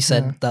 Changed. Like you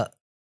said, that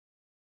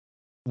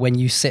when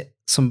you sit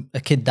a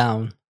kid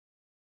down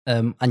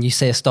and you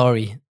say a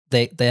story,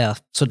 they are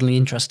suddenly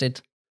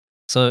interested.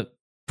 So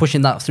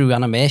pushing that through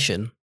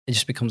animation, it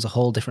just becomes a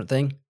whole different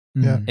thing.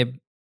 Yeah.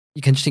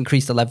 You can just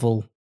increase the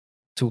level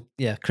to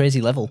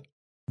crazy level.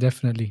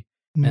 Definitely.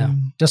 Yeah.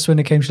 Just when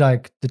it came to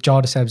like the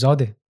Jada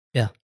Sahibzade.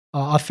 Yeah.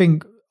 I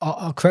think,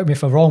 correct me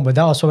if I'm wrong, but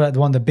that was probably like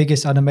one of the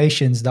biggest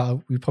animations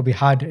that we probably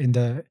had in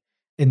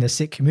the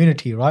Sikh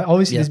community, right?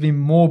 Obviously there's been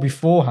more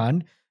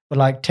beforehand, but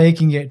like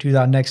taking it to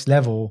that next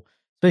level,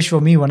 especially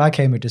for me when I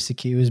came into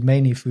Sikh, it was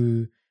mainly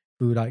through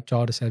like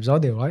Jada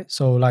Sahibzade, right?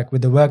 So like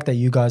with the work that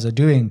you guys are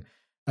doing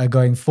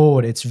going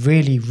forward, it's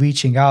really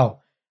reaching out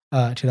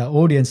to that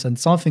audience. And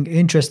something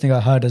interesting I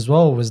heard as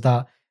well was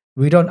that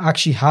we don't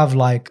actually have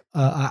like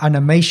an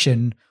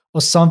animation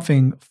or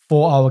something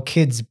for our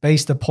kids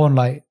based upon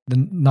like the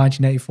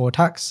 1984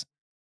 attacks,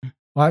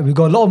 right? We've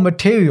got a lot of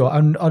material,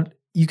 and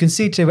you can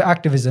see today with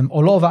activism, a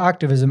lot of our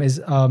activism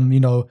is,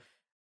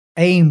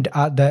 aimed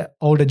at the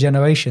older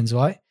generations,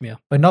 right? Yeah.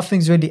 But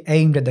nothing's really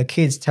aimed at the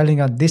kids, telling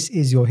us this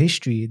is your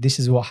history, this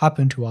is what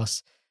happened to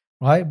us,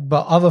 right?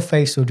 But other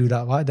faiths will do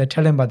that, right? They're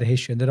telling about the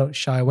history and they don't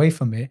shy away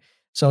from it.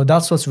 So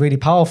that's what's really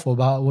powerful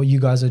about what you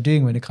guys are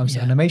doing when it comes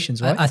to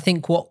animations, right? I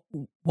think what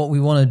we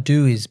want to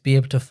do is be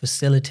able to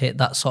facilitate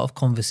that sort of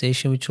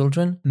conversation with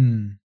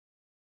children.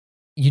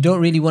 You don't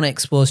really want to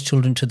expose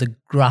children to the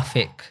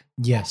graphic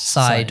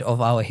side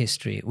of our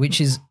history, which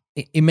is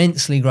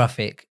immensely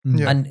graphic,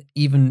 and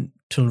even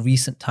till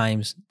recent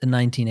times, the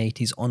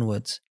 1980s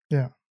onwards.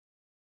 Yeah.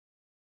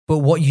 But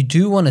what you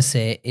do want to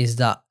say is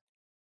that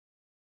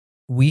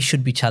we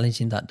should be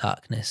challenging that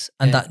darkness,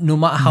 and that no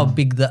matter how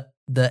big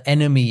the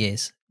enemy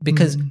is,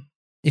 because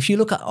if you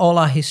look at all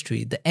our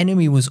history, the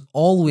enemy was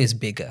always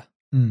bigger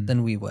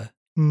than we were,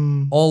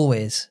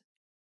 always.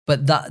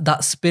 But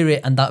that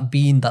spirit and that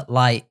being, that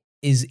light,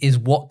 is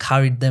what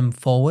carried them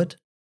forward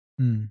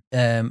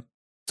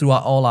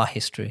throughout all our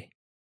history,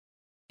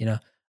 you know.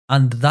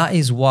 And that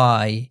is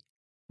why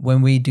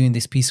when we're doing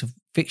this piece of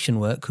fiction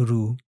work,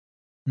 Kuru,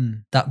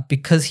 that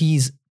because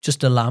he's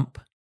just a lamp,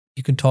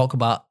 you can talk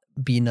about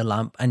being a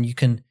lamp and you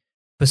can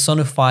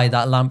personify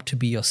that lamp to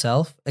be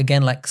yourself.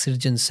 Again, like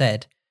Sirjan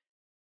said,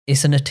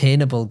 it's an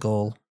attainable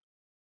goal.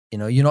 You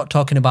know, you're not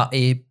talking about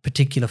a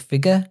particular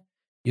figure,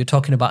 you're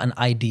talking about an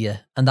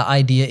idea, and that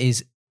idea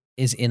is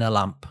in a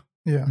lamp.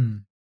 Yeah.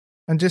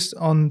 And just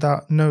on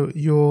that note,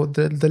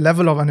 the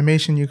level of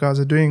animation you guys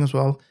are doing as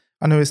well,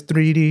 I know it's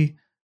 3D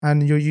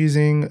and you're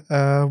using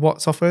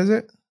what software is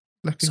it?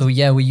 So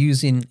we're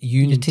using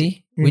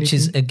Unity, which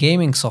is a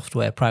gaming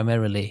software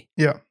primarily.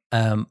 Yeah.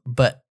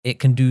 But it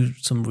can do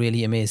some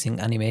really amazing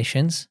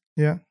animations.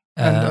 Yeah.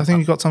 And I think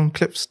you've got some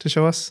clips to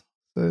show us.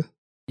 So.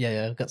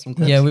 Yeah, I've got some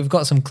clips. Yeah, we've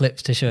got some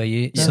clips to show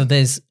you. Yeah. So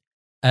there's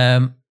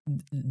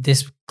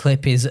this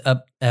clip is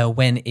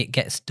when it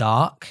gets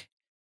dark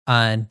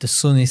and the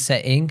sun is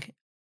setting.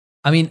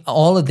 I mean,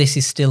 all of this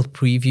is still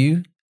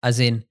preview. as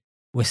in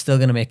we're still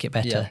going to make it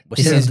better. Yeah, we're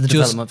This still is in the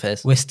just- development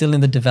phase. We're still in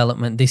the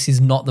development. This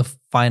is not the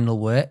final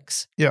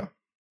works. Yeah.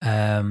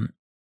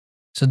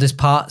 So there's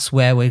parts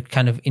where we're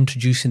kind of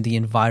introducing the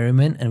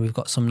environment and we've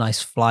got some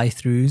nice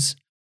fly-throughs.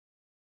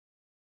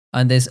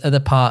 And there's other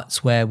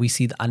parts where we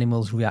see the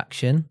animal's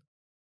reaction.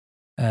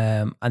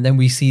 And then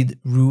we see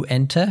Rue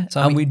enter.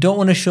 So, and we don't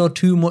want to show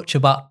too much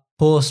about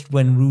post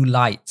when Rue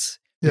lights,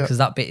 Yeah. because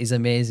that bit is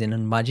amazing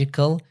and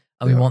magical.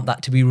 And we Yeah. want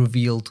that to be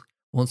revealed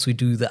once we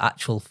do the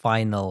actual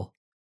final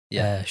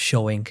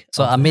showing.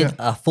 So of- I made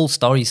a full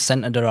story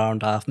centered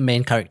around our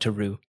main character,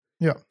 Rue,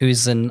 Yeah. who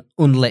is an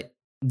unlit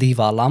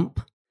Diva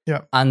lamp.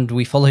 Yeah. And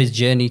we follow his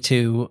journey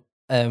to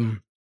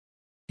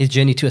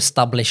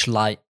establish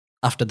light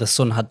after the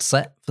sun had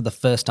set for the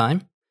first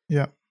time.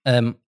 Yeah.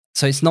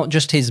 So it's not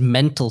just his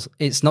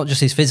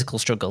physical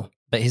struggle,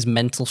 but his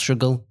mental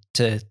struggle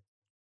to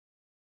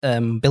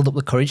build up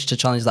the courage to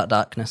challenge that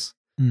darkness.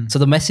 So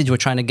the message we're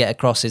trying to get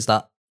across is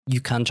that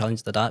you can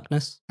challenge the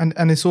darkness. And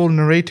it's all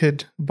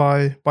narrated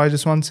by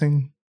Jaswant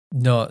Singh.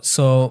 No,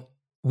 so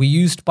we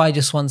used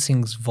Baija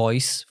Swansing's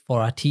voice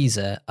for our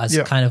teaser as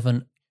Yeah. kind of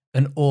an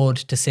ode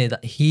to say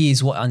that he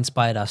is what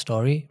inspired our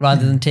story,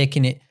 rather than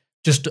taking it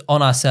just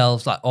on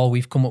ourselves, like, oh,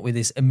 we've come up with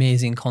this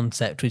amazing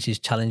concept, which is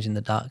challenging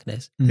the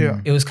darkness. Yeah.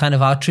 It was kind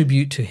of our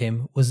tribute to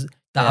him, was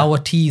that Yeah. our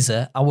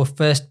teaser, our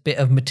first bit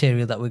of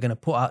material that we're going to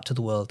put out to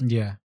the world,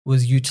 Yeah.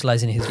 was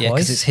utilizing his Yeah,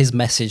 because voice. it's his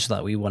message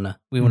that we wanna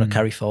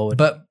carry forward.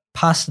 But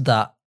past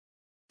that,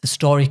 the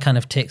story kind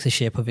of takes a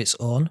shape of its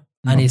own,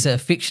 and is a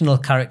fictional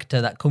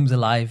character that comes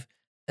alive,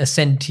 a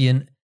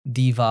sentient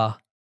diva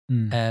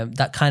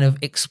that kind of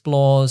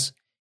explores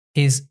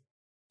his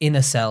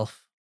inner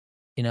self,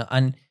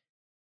 and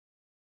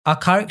our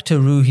character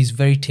Rue, he's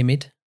very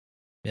timid,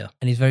 and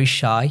he's very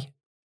shy,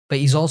 but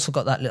he's also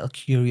got that little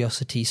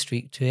curiosity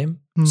streak to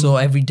him. So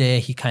every day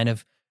he kind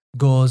of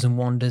goes and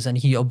wanders, and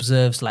he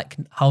observes like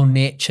how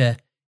nature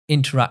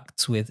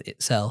interacts with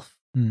itself.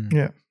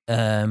 Yeah.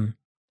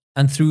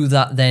 And through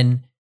that,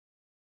 then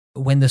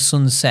when the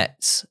sun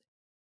sets,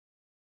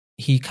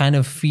 he kind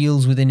of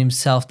feels within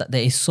himself that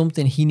there is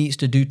something he needs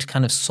to do to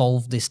kind of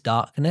solve this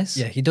darkness.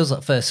 yeah, he does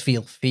at first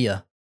feel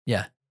fear.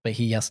 Yeah. But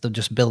he has to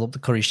just build up the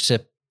courage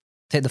to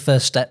take the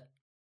first step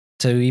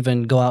to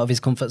even go out of his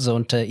comfort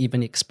zone to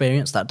even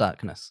experience that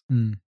darkness.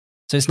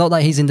 So it's not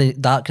that he's in the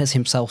darkness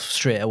himself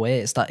straight away.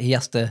 It's that he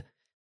has to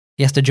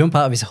jump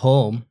out of his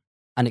home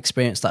and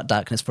experience that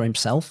darkness for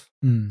himself,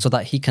 so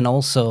that he can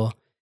also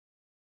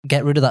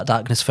get rid of that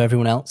darkness for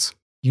everyone else.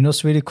 You know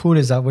what's really cool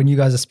is that when you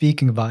guys are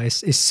speaking about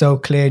it, it's so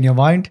clear in your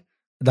mind.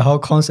 The whole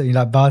concept, you're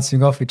like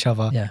bouncing off each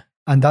other. Yeah.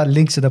 And that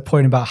links to the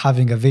point about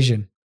having a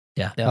vision.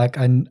 Yeah. Yeah. Like,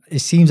 and it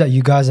seems that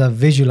you guys have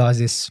visualized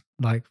this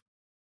like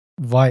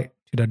right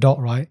to the dot,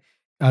 right?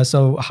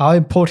 So how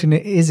important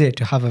is it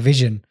to have a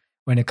vision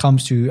when it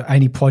comes to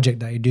any project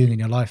that you're doing in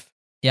your life?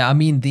 Yeah, I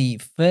mean,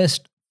 the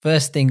first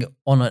thing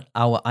on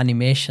our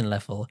animation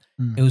level,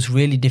 it was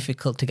really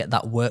difficult to get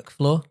that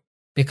workflow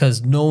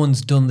because no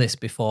one's done this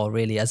before,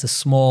 really, as a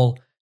small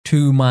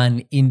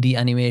 2-man indie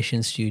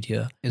animation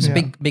studio. It's a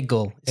big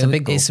goal. It's a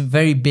big goal. It's a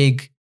very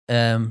big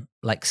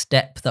like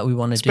step that we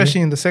want to do.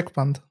 Especially in the Sikh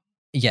band.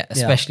 Yeah,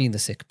 especially in the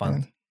Sikh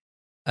band.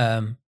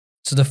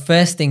 So the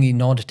first thing in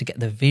order to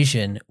get the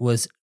vision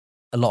was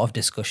a lot of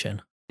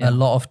discussion, a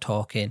lot of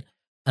talking,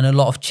 and a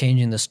lot of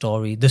changing the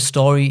story. The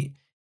story,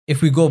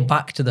 if we go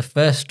back to the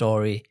first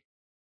story,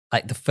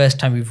 like the first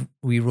time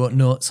we wrote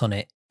notes on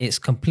it, it's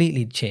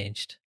completely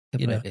changed.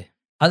 You know?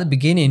 At the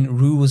beginning,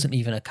 Rue wasn't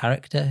even a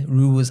character.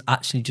 Rue was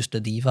actually just a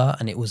diva,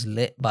 and it was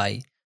lit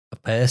by a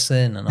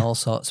person and all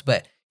sorts.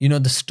 But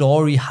the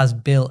story has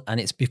built, and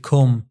it's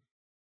become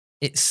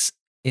its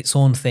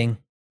own thing.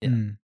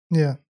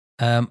 Yeah.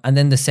 And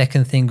then the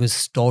second thing was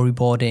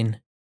storyboarding.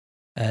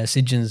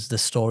 Sidjan's the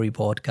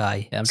storyboard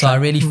guy. Yeah, I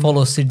really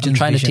follow Sidjan's I'm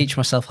trying vision. to teach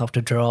myself how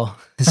to draw.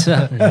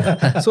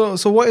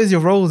 So what is your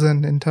role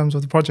then in terms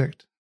of the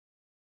project?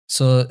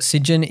 So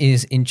Sidjan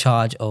is in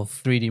charge of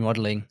 3D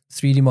modeling,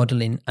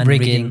 and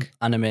rigging.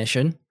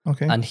 animation,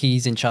 Okay. and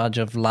he's in charge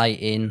of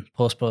lighting,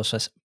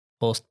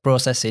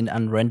 post-processing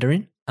and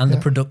rendering. And the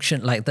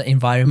production, like the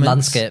environment.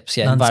 Landscapes,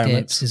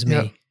 environments. is me.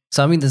 Yeah.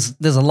 So I mean,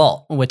 there's a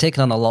lot. We're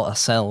taking on a lot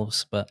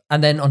ourselves, but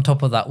And then on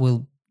top of that,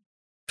 we'll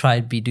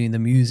try to be doing the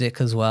music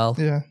as well.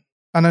 Yeah.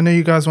 And I know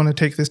you guys want to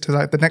take this to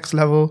like the next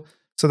level.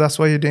 So that's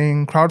why you're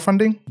doing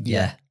crowdfunding.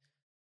 Yeah.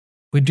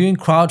 We're doing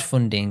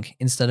crowdfunding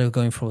instead of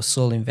going for a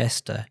sole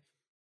investor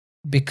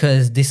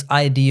because this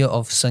idea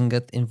of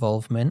Sangat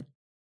involvement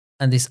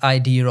and this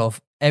idea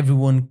of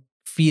everyone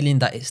feeling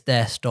that it's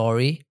their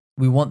story,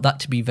 we want that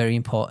to be very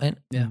important.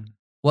 Yeah.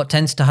 What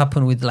tends to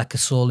happen with like a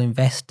sole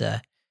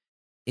investor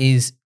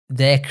is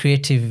their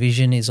creative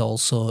vision is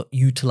also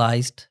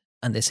utilized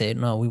and they say,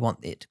 no, we want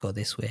it to go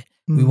this way.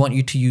 We want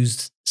you to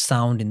use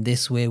sound in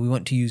this way. We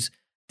want to use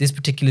this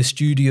particular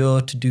studio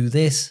to do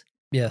this.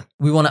 yeah,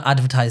 We want to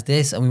advertise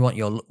this and we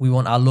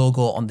want our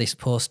logo on this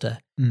poster.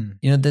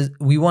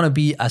 We want to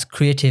be as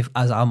creative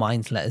as our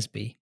minds let us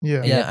be.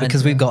 Yeah. yeah,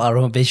 because we've got our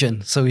own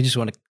vision, so we just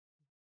want to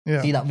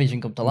Yeah. see that vision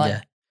come to life.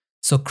 Yeah.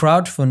 So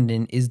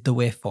crowdfunding is the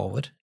way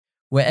forward,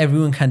 where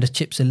everyone kind of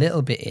chips a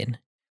little bit in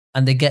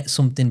and they get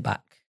something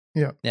back.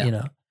 Yeah. You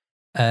know,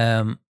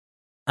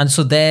 and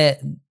so there,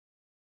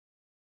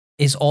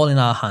 it's all in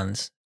our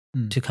hands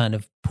to kind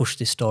of push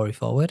this story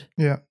forward.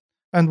 Yeah.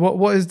 And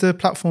what is the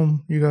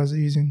platform you guys are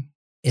using?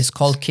 It's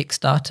called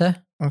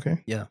Kickstarter.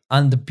 Okay. Yeah.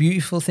 And the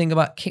beautiful thing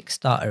about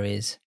Kickstarter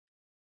is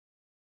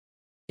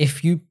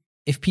if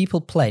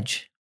people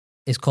pledge,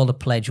 it's called a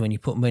pledge when you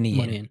put money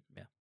in.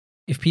 Yeah.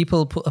 If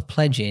people put a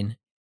pledge in,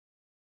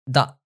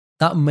 that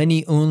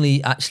money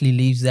only actually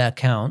leaves their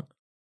account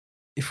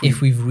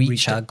if we've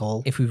reached our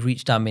goal. If we've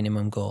reached our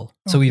minimum goal.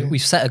 So Okay.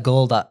 we've set a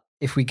goal that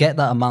if we get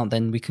that amount,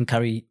 then we can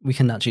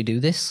actually do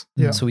this.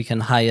 Yeah. So we can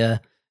hire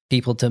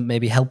people to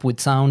maybe help with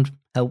sound,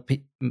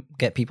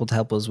 get people to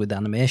help us with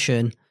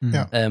animation,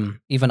 Yeah.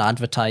 even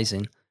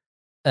advertising,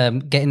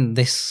 getting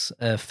this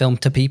film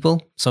to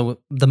people. So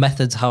the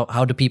methods,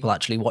 how do people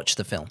actually watch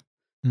the film?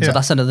 Yeah. So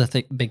that's another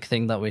big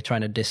thing that we're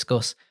trying to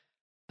discuss.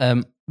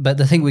 But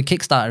the thing with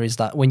Kickstarter is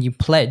that when you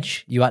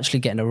pledge, you actually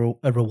get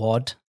a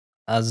reward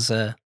as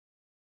a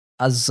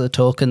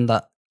token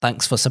that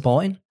thanks for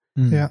supporting.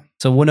 Yeah.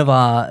 So one of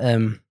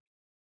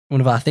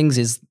our things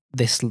is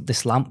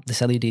this lamp,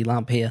 this LED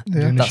lamp here.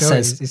 Yeah. That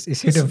says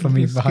it's hidden from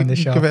me behind the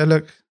shelf. Give it a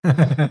look.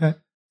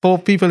 For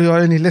people who are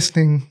only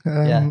listening,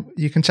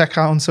 you can check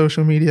out on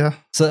social media.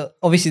 So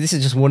obviously this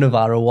is just one of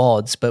our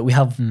awards, but we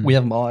have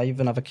more. I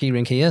even have a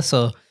keyring here.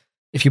 So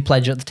if you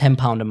pledge at the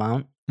 £10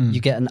 amount, you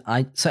get an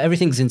eye. So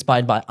everything's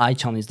inspired by I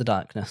Challenge the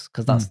Darkness,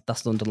 because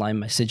that's the underlying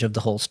message of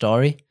the whole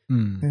story.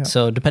 Yeah.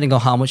 So depending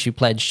on how much you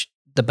pledge,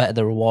 the better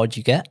the reward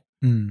you get.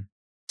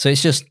 So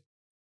it's just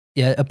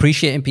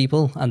appreciating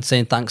people and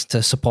saying thanks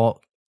to support.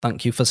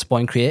 Thank you for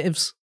supporting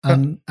creatives.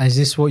 And is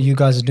this what you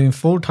guys are doing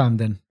full time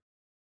then,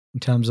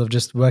 in terms of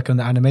just working on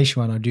the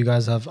animation one, or do you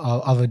guys have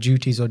other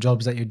duties or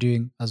jobs that you're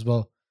doing as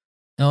well?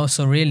 No,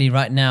 so really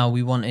right now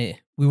we want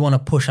to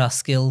push our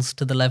skills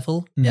to the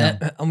level,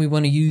 and we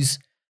want to use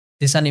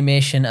this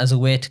animation as a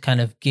way to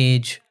kind of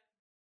gauge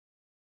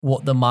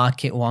what the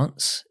market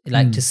wants,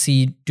 like to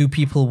see, do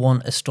people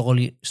want a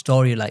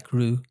story like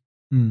Rue,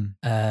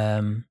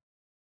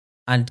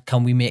 and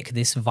can we make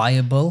this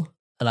viable?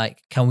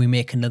 Like, can we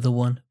make another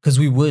one? Because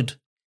we would.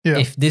 Yeah.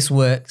 If this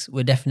works,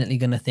 we're definitely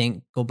going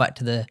to go back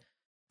to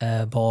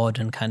the board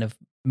and kind of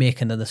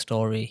make another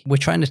story. We're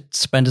trying to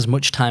spend as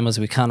much time as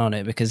we can on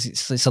it because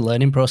it's a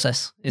learning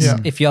process. Yeah.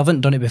 If you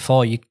haven't done it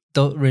before, you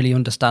don't really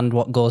understand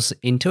what goes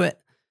into it.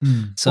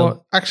 So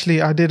Well,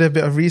 actually, I did a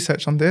bit of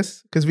research on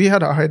this because we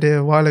had an idea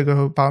a while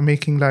ago about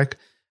making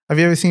have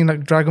you ever seen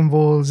like Dragon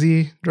Ball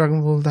Z,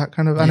 Dragon Ball, that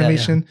kind of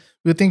animation?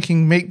 We were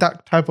thinking make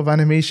that type of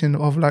animation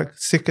of like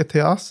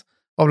Sikateas,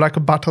 of like a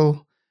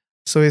battle.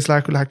 So it's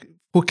like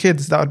for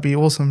kids, that would be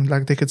awesome.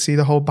 Like they could see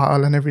the whole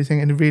battle and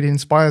everything and really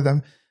inspire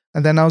them.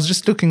 And then I was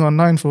just looking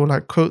online for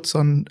like quotes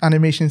on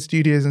animation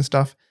studios and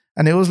stuff.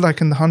 And it was like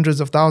in the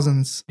hundreds of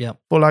thousands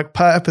for like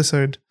per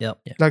episode. Yeah.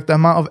 Like the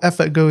amount of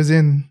effort goes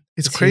in.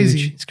 It's crazy.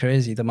 huge. It's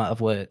crazy the amount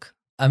of work.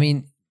 I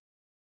mean,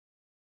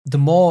 the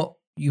more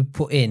you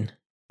put in,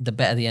 the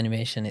better the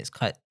animation. It's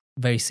quite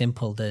very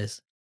simple.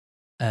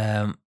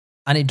 And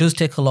it does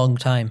take a long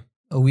time.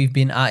 We've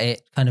been at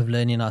it, kind of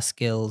learning our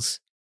skills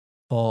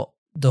for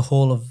the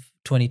whole of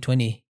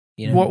 2020.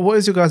 You know, What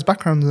is your guys'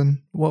 backgrounds and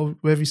where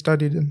have you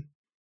studied in?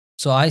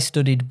 so I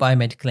studied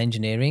biomedical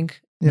engineering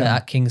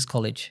at King's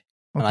College.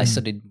 And I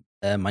studied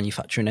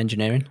manufacturing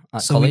engineering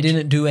at So college. we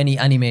didn't do any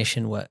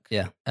animation work.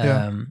 Yeah.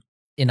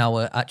 In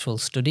our actual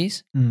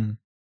studies.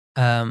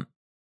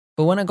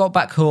 But when I got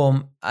back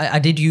home, I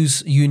did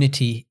use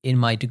Unity in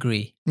my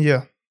degree,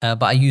 Yeah.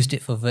 but I used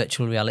it for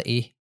virtual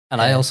reality. And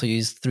I also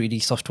used 3D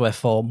software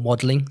for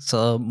modeling,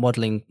 so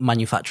modeling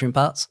manufacturing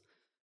parts.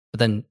 But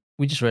then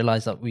we just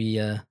realized that we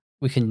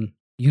can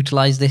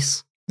utilize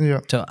this Yeah.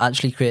 to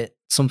actually create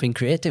something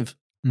creative.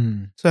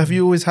 So have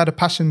you always had a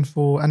passion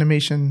for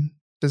animation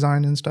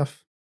design and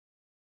stuff?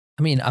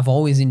 I mean, I've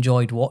always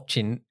enjoyed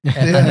watching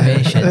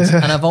animations,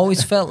 and I've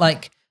always felt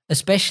like,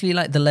 especially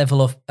like the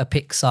level of a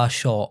Pixar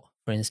short,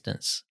 for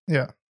instance,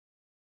 Yeah.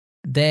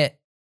 they're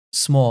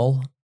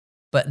small,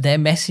 but their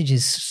message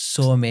is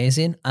so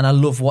amazing, and I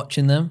love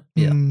watching them.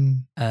 Yeah.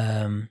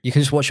 Mm, You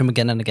can just watch them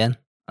again and again.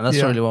 And that's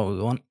Yeah. really what we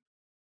want.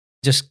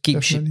 Just keep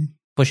definitely.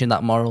 pushing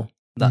that moral,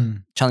 that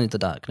challenge the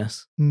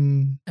darkness.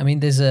 Mm, I mean,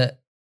 there's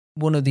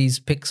one of these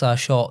Pixar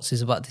shorts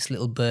is about this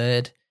little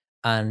bird,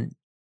 and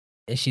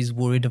she's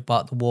worried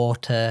about the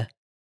water,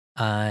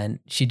 and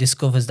she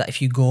discovers that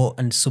if you go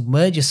and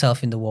submerge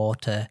yourself in the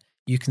water,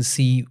 you can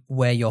see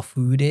where your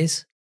food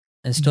is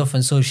and stuff.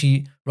 And so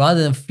she,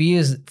 rather than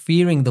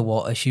fearing the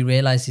water, she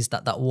realizes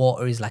that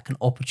water is like an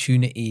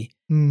opportunity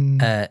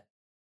to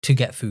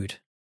get food.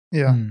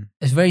 yeah.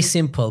 It's very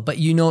simple, but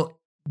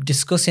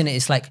discussing it,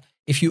 it's like,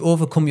 if you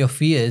overcome your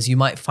fears, you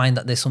might find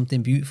that there's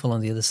something beautiful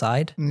on the other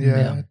side. Yeah.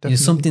 Definitely.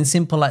 There's something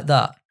simple like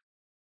that.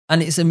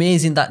 And it's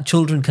amazing that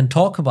children can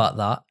talk about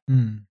that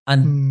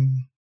and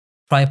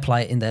try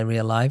apply it in their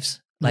real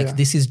lives. Like, Yeah.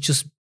 this is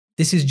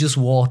just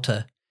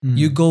water.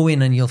 You go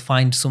in and you'll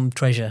find some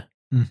treasure,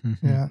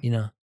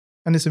 Yeah.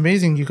 And it's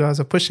amazing you guys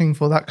are pushing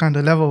for that kind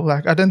of level.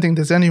 Like, I don't think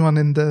there's anyone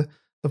in the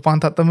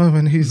Pant at the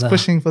moment who's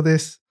pushing for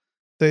this.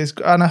 So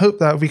and I hope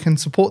that we can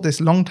support this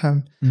long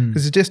term,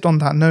 because it's just on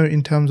that note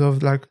in terms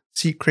of like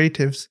Sikh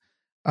creatives.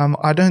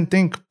 I don't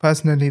think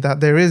personally that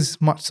there is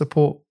much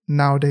support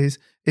nowadays.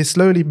 It's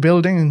slowly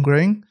building and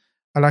growing.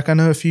 Like, I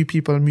know a few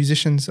people,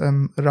 musicians,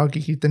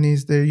 Ragi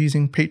Kirtanis, they're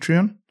using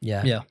Patreon.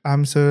 Yeah.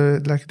 So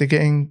like they're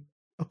getting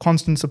a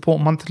constant support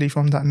monthly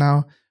from that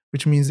now,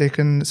 which means they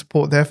can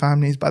support their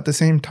families, but at the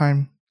same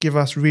time give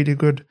us really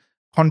good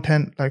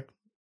content, like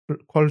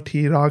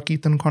quality Rag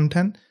Kirtan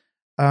content.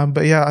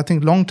 But yeah, I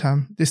think long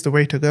term, this is the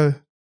way to go,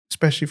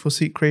 especially for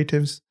Sikh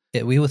creatives.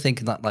 Yeah, we were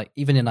thinking that, like,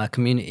 even in our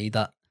community,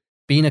 that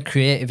being a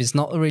creative is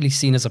not really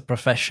seen as a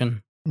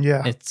profession.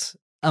 Yeah. It's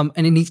and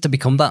it needs to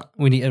become that.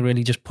 We need to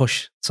really just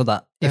push so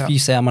that if you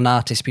say I'm an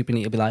artist, people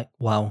need to be like,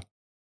 wow,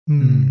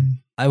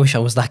 I wish I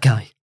was that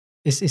guy.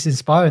 It's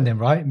inspiring them,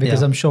 right?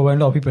 Because I'm sure when a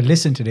lot of people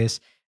listen to this,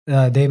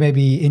 they may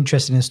be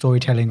interested in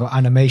storytelling or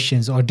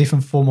animations or a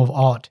different form of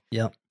art.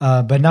 Yeah.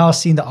 But now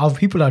seeing that other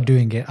people are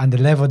doing it and the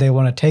level they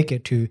want to take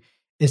it to,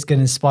 it's going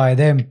to inspire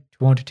them to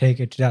want to take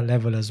it to that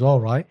level as well,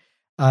 right?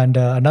 And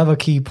another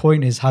key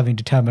point is having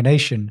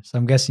determination. So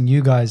I'm guessing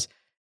you guys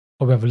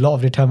probably have a lot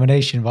of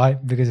determination,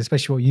 right? Because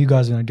especially what you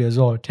guys want to do as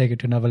well, take it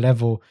to another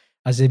level.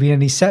 Has there been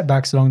any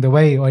setbacks along the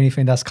way or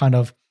anything that's kind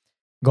of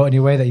got in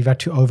your way that you've had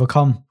to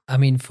overcome? I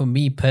mean, for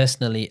me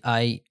personally,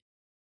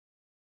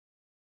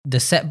 the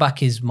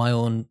setback is my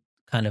own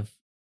kind of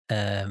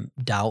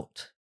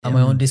doubt and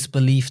my own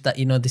disbelief that,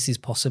 this is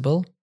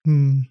possible.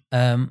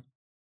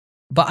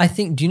 But I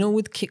think, do you know,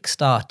 with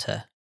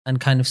Kickstarter and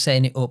kind of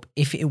setting it up,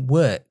 if it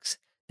works,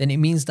 then it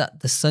means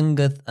that the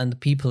Sangat and the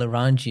people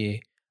around you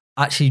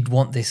actually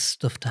want this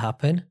stuff to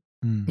happen.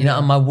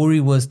 And my worry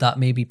was that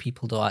maybe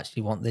people don't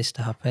actually want this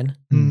to happen.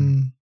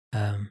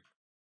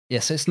 Yeah,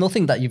 so it's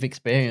nothing that you've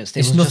experienced.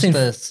 It's nothing,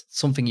 just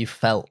something you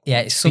felt. Yeah,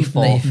 it's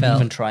something that you felt.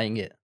 Even trying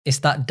it. It's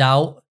that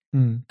doubt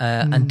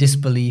and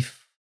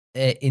disbelief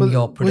in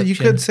your production. Well, you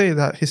could say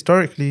that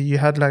historically you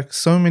had like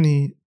so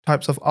many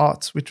types of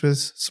arts which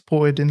was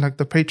supported in like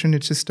the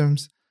patronage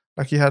systems.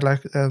 Like you had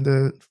like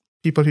the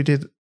people who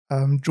did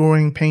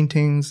drawing,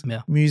 paintings,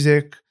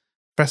 music,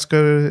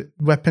 fresco,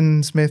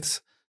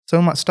 weaponsmiths,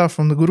 so much stuff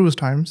from the Guru's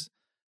times.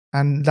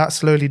 And that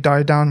slowly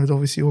died down with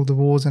obviously all the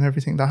wars and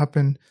everything that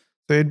happened.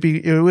 So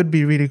it would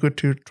be really good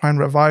to try and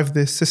revive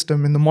this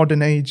system in the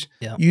modern age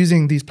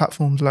using these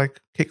platforms like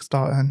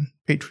Kickstarter and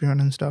Patreon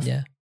and stuff.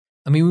 Yeah.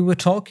 I mean, we were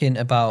talking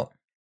about,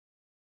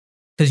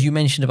 because you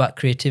mentioned about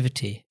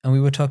creativity, and we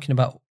were talking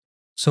about,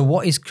 so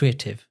what is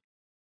creative?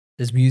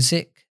 There's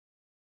music,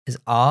 there's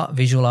art,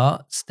 visual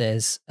arts,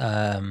 there's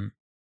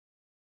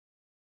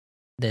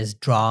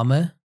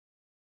drama,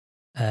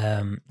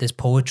 there's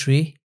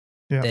poetry,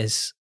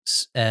 there's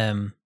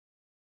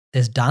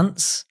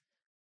dance.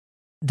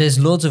 There's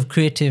loads of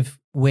creative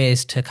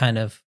ways to kind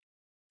of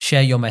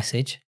share your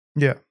message.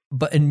 Yeah.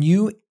 But a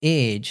new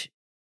age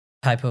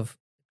type of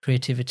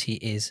creativity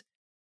is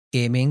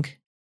gaming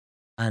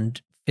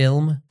and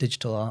film,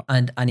 digital art,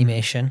 and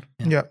animation.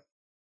 Yeah.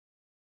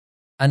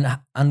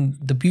 And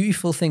the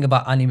beautiful thing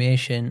about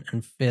animation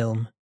and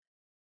film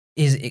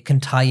is it can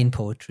tie in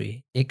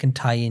poetry, it can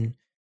tie in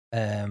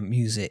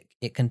music,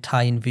 it can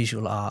tie in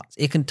visual arts,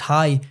 it can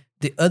tie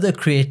the other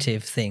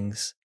creative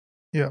things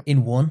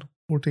in one.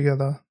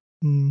 Altogether.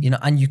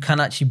 And you can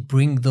actually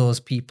bring those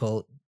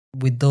people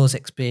with those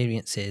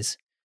experiences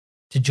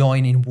to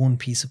join in one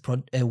piece of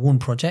one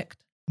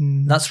project.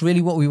 That's really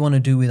what we want to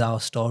do with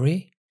our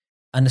story,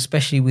 and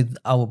especially with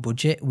our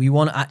budget. We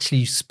want to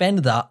actually spend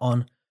that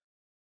on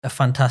a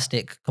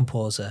fantastic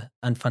composer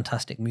and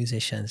fantastic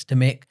musicians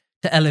to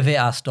elevate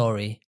our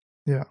story.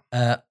 Yeah.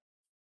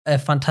 A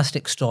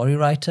fantastic story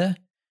writer,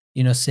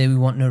 say we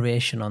want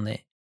narration on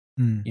it,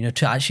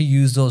 to actually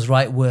use those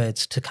right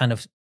words to kind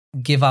of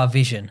give our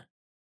vision.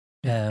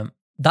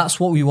 That's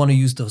what we want to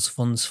use those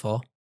funds for.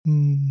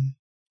 And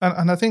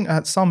I think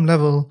at some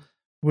level,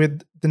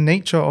 with the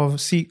nature of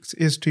Sikhs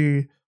is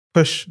to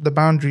push the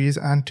boundaries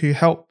and to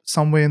help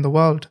somewhere in the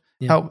world.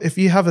 Help. If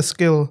you have a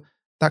skill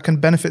that can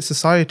benefit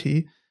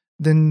society,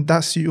 then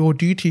that's your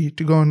duty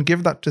to go and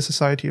give that to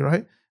society,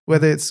 right?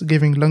 Whether it's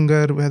giving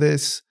langar, whether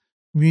it's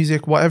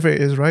music, whatever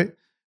it is, right?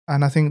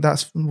 And I think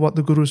that's what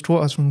the Gurus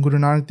taught us from Guru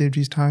Nanak Dev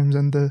Ji's times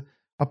and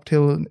up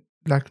till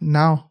like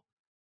now.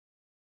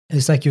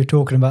 It's like you were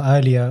talking about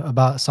earlier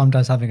about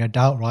sometimes having a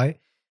doubt, right?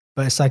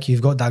 But it's like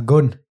you've got that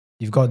gun,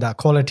 you've got that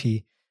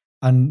quality.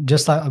 And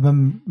just like I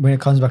remember when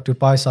it comes back to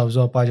Pai Sahib as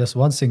well, Pai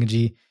Jaswant Singh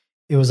Ji,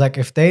 it was like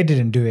if they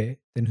didn't do it,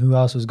 then who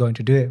else was going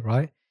to do it,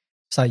 right?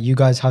 It's like you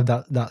guys have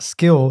that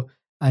skill,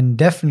 and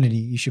definitely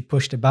you should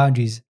push the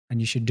boundaries and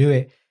you should do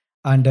it.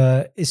 And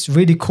it's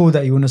really cool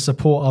that you want to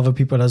support other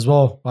people as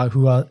well, right,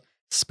 who are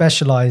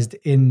specialized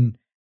in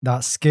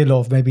that skill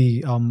of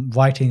maybe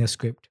writing a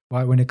script,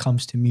 right, when it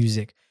comes to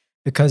music.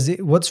 Because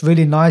what's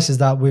really nice is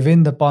that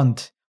within the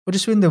Pant, or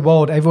just within the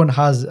world, everyone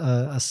has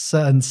a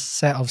certain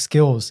set of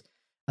skills,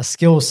 a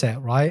skill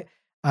set, right?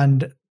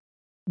 And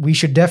we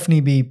should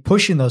definitely be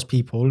pushing those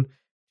people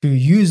to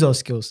use those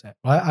skill set,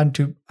 right?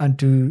 And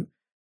to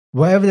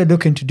whatever they're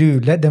looking to do,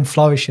 let them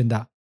flourish in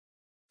that,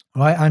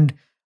 right? And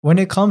when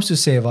it comes to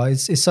seva,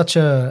 it's such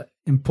a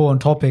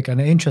important topic and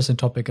an interesting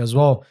topic as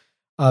well,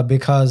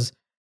 because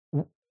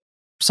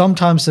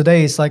sometimes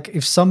today it's like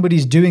if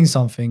somebody's doing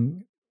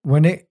something,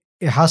 when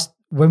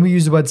we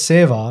use the word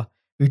seva,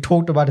 we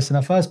talked about this in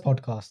our first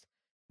podcast,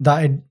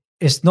 that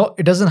it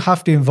doesn't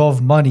have to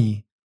involve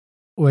money,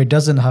 or it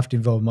doesn't have to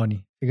involve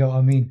money. You get what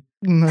I mean?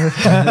 No.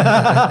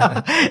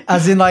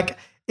 As in, like,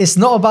 it's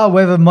not about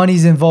whether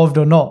money's involved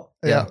or not.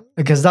 Yeah.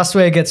 Because that's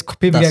where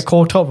people get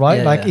caught up,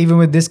 right? Yeah, even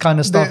with this kind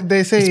of stuff.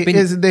 They say,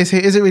 is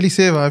it really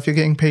seva if you're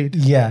getting paid?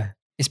 Yeah.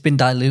 It's been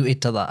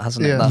diluted to that,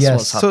 hasn't it? Yeah. That's Yes.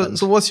 what's happened.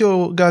 So what's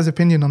your guys'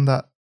 opinion on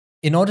that?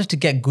 In order to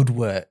get good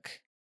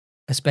work,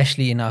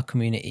 especially in our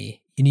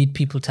community, you need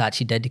people to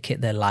actually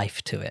dedicate their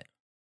life to it.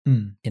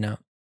 You know,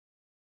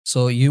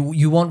 so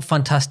you want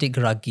fantastic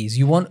raggis.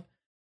 You want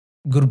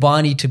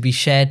Gurbani to be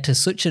shared to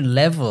such a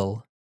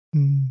level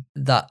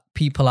that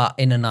people are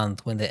in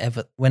anand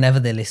whenever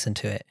they listen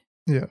to it.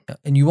 Yeah.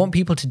 And you want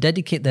people to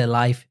dedicate their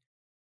life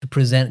to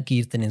present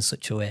Kirtan in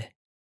such a way.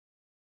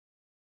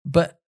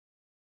 But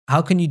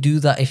how can you do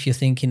that if you're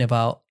thinking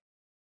about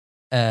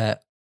how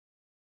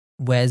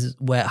am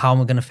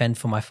I going to fend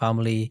for my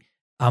family?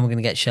 How am I going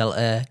to get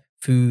shelter,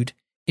 food?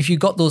 If you've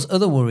got those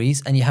other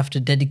worries and you have to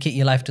dedicate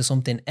your life to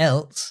something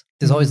else,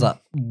 There's always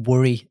that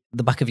worry at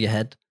the back of your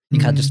head. You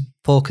can't just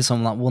focus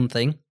on that one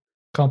thing.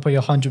 Can't put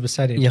your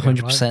 100% in. You're it,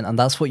 100%, right? and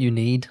that's what you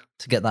need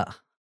to get that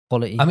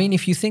quality. I mean,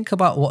 if you think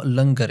about what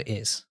langar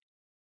is,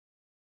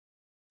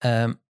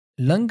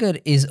 langar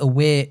is a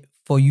way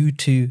for you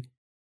to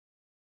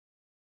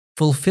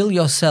fulfill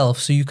yourself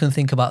so you can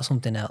think about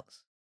something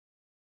else.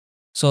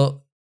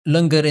 So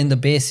langar in the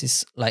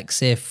basis, like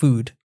say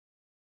food.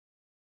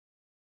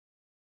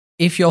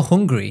 If you're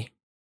hungry,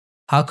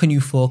 how can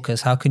you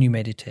focus? How can you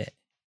meditate?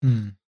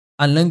 And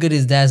langar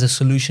is there as a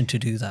solution to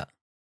do that.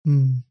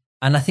 And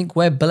I think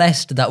we're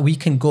blessed that we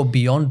can go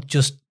beyond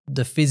just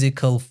the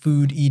physical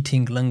food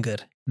eating langar.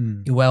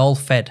 We're all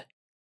fed.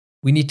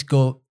 We need to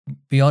go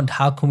beyond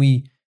how can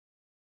we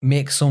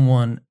make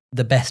someone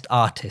the best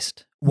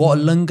artist? What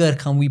langar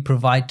can we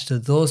provide to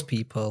those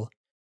people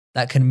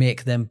that can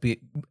make them be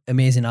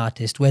amazing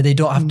artists where they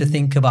don't have to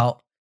think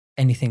about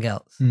anything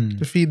else?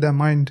 To feed their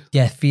mind.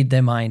 Yeah, feed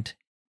their mind.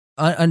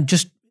 And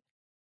just,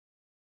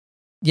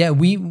 yeah,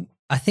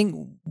 I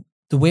think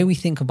the way we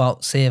think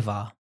about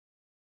seva,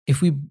 if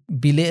we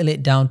belittle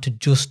it down to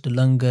just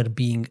langar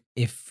being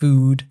a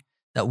food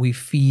that we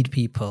feed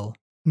people,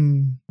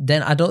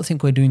 then I don't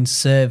think we're doing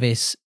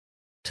service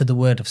to the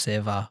word of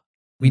seva.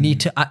 We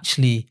need to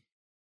actually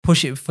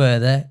push it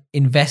further,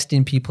 invest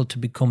in people to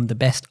become the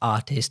best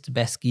artists, the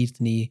best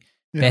kirtani,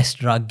 best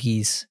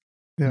raggis.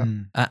 Yeah.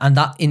 And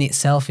that in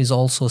itself is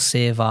also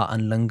seva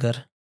and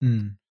langar.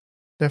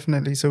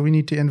 Definitely. So we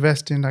need to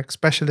invest in like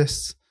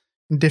specialists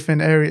in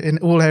different areas, in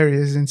all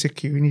areas in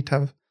Sikhi. We need to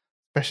have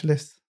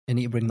specialists. You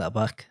need to bring that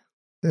back.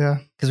 Yeah.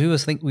 Because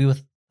we were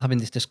having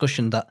this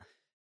discussion that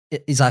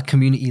is our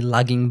community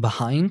lagging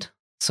behind?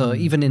 So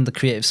even in the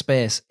creative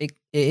space, it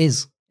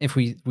is. If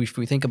we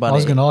think about it. I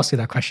was going to ask you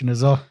that question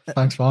as well.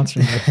 Thanks for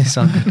answering it.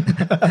 Sound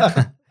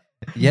good.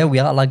 Yeah, we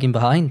are lagging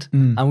behind,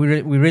 and we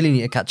really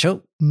need to catch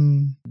up.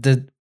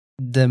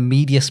 The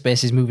media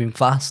space is moving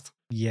fast.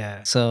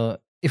 Yeah. So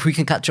if we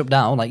can catch up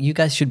now, like you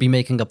guys should be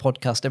making a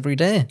podcast every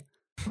day.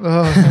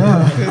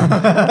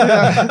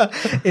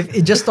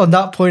 If just on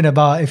that point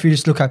about if you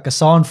just look at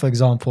Kassan, for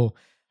example,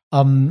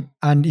 and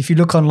if you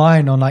look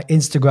online on like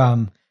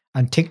Instagram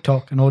and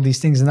TikTok and all these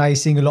things, and now you're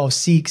seeing a lot of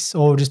Sikhs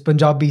or just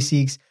Punjabi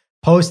Sikhs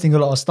posting a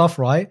lot of stuff,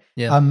 right?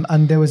 Yeah.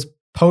 And there was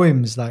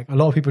poems, like a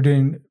lot of people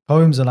doing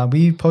poems online.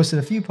 We posted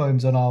a few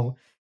poems on our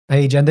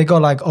page, and they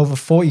got like over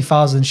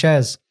 40,000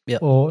 shares. Yeah.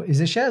 Or is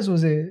it shares? Or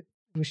was it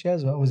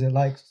shares? Or was it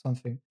likes or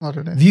something? I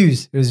don't know.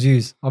 Views. It was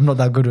views. I'm not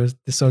that good with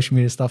the social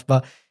media stuff,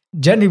 but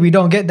generally we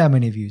don't get that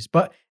many views.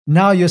 But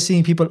now you're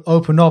seeing people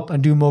open up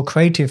and do more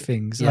creative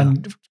things,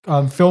 and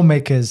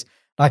filmmakers.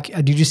 Like,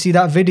 did you see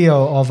that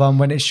video of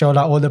when it showed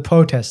like all the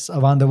protests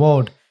around the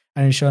world,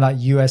 and it showed like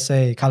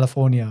USA,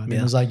 California, and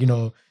it was like,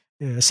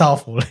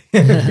 Southall.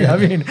 I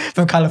mean,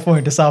 from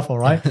California to Southall,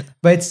 right?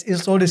 But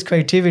it's all this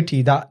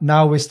creativity that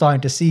now we're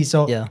starting to see.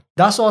 So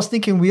that's what I was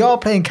thinking. We are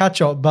playing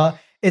catch up, but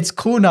it's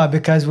cool now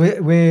because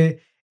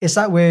it's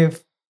like we're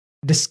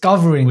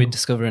discovering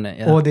it.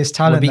 Yeah. all this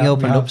talent. We're being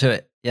opened up to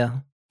it. Yeah.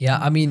 Yeah.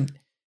 I mean,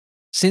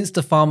 since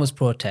the farmers'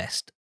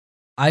 protest,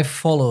 I've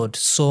followed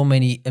so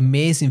many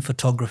amazing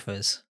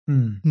photographers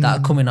that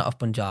are coming out of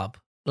Punjab.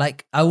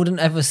 Like, I wouldn't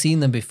ever seen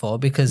them before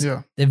because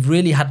they've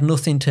really had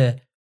nothing to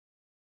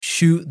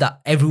shoot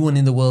that everyone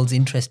in the world's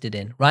interested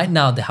in. Right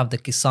now, they have the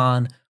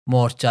Kisan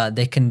Morcha.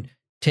 They can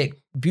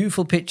take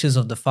beautiful pictures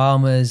of the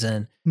farmers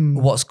and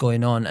what's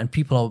going on, and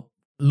people are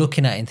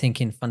looking at it and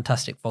thinking,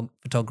 fantastic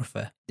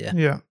photographer. Yeah.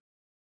 Yeah.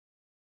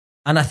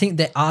 And I think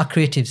there are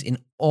creatives in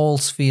all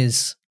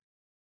spheres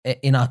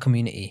in our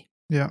community.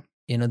 Yeah.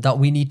 That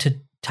we need to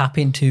tap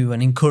into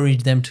and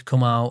encourage them to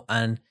come out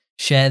and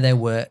share their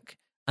work.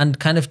 and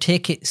kind of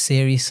take it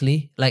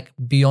seriously, like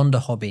beyond a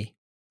hobby.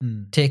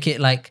 Take it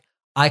like,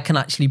 I can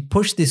actually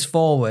push this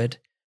forward.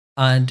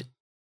 And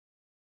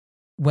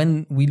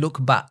when we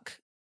look back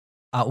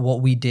at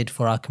what we did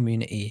for our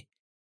community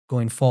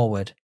going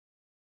forward,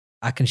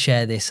 I can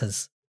share this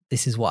as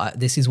this is what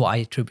I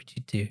attribute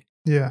it to.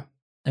 Yeah.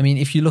 I mean,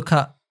 if you look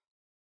at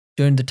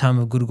during the time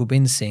of Guru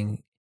Gobind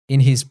Singh,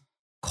 in his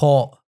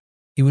court,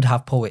 he would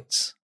have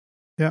poets.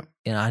 Yeah.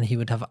 You know, and he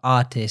would have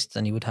artists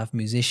and he would have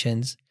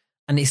musicians.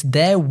 And it's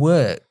their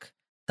work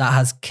that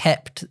has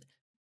kept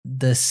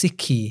the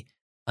Sikhi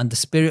and the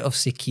spirit of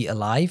Sikhi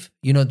alive,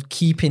 you know,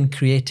 keeping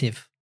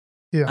creative.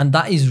 Yeah. And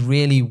that is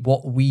really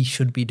what we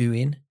should be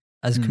doing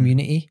as a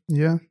community.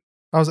 Yeah.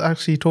 I was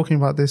actually talking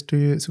about this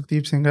to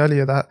Sukhdeep Singh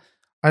earlier, that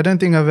I don't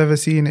think I've ever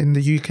seen in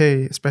the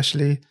UK,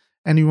 especially,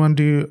 anyone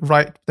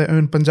write their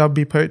own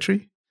Punjabi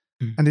poetry.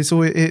 And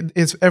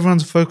it's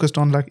everyone's focused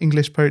on like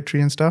English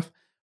poetry and stuff,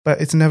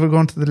 but it's never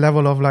gone to the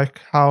level of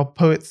like how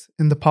poets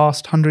in the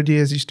past 100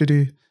 years used to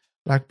do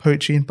like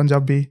poetry in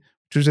Punjabi,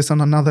 which was just on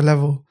another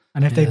level.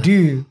 And if they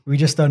do, we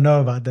just don't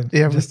know about them.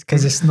 Yeah, just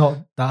because it's not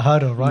that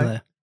hurdle, right? No.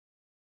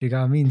 You know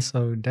what I mean?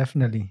 So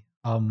definitely.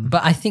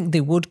 But I think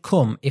they would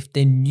come if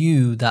they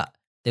knew that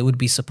they would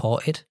be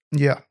supported.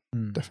 Yeah,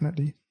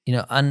 definitely. You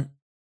know, and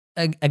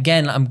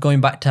again, I'm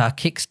going back to our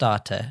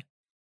Kickstarter.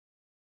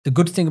 The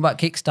good thing about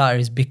Kickstarter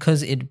is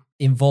because it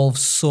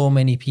involves so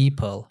many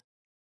people.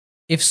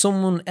 If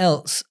someone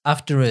else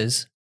after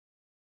us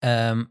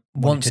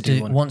wants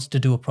to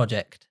do a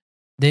project,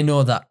 they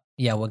know that,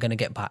 yeah, we're going to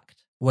get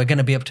backed. We're going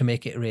to be able to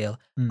make it real.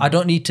 I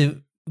don't need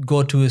to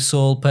go to a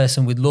sole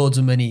person with loads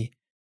of money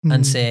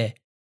and say,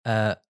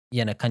 can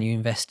you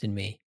invest in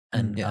me?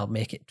 And I'll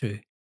make it through.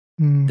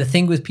 The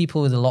thing with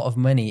people with a lot of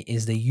money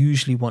is they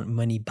usually want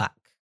money back.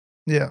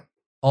 Yeah.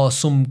 Or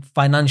some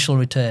financial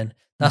return.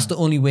 That's the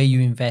only way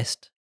you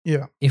invest.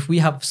 Yeah. If we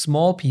have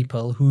small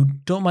people who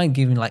don't mind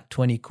giving like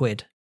 20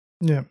 quid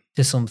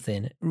to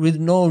something with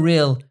no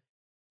real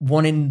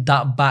wanting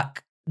that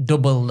back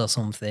doubled or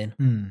something,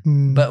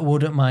 but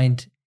wouldn't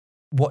mind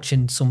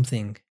watching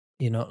something,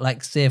 you know,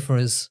 like say for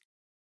us,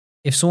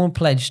 if someone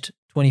pledged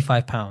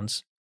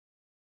 £25,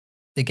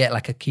 they get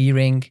like a key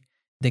ring,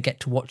 they get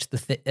to watch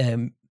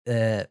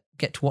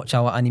get to watch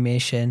our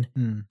animation,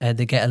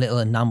 they get a little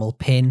enamel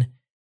pin.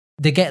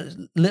 They get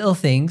little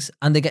things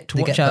and they get to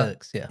watch out.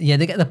 Perks, they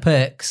get the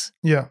perks.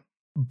 Yeah.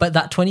 But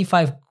that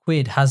 25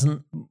 quid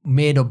hasn't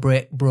made or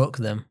broke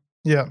them.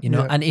 Yeah. You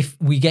know, and if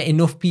we get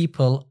enough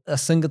people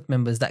as Sangat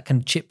members that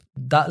can chip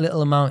that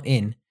little amount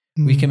in,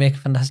 we can make a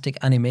fantastic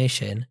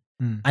animation.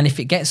 And if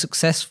it gets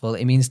successful,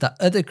 it means that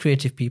other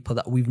creative people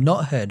that we've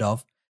not heard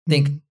of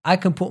think, I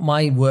can put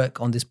my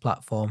work on this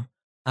platform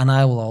and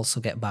I will also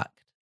get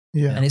backed.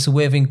 Yeah. And it's a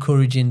way of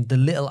encouraging the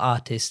little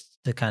artists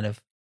to kind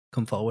of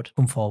come forward.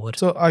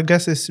 So I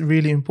guess it's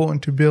really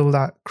important to build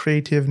that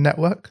creative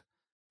network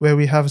where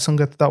we have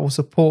Sangat that will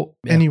support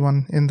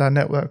anyone in that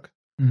network.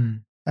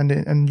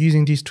 And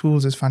using these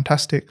tools is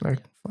fantastic, like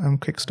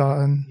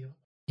Kickstarter. And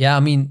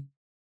I mean,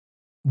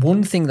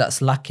 one thing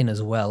that's lacking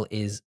as well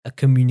is a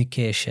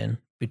communication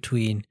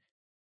between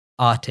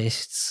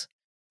artists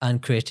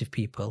and creative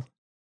people.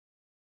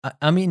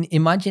 I mean,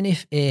 imagine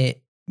if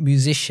a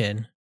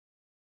musician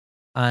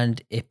and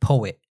a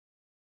poet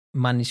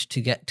managed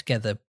to get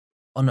together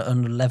on a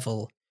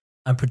level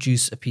and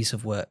produce a piece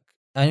of work.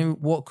 I mean,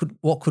 what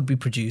could be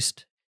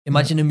produced?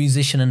 Imagine a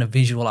musician and a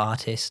visual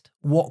artist.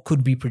 What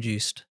could be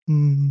produced?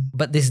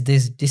 But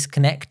there's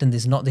disconnect and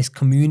there's not this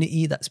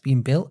community that's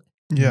been built.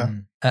 Yeah.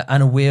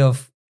 And a way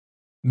of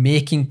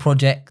making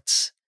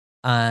projects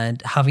and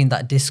having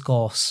that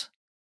discourse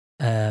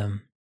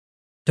to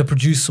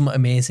produce something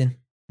amazing.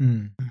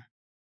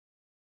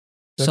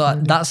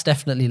 So that's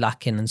definitely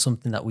lacking and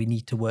something that we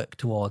need to work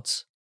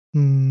towards.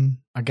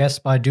 I guess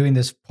by doing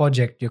this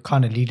project, you're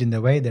kind of leading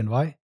the way then,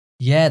 right?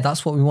 Yeah,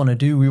 that's what we want to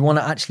do. We want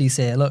to actually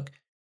say, look,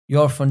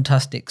 you're a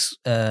fantastic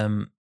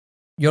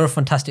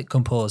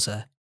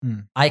composer.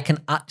 I can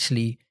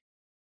actually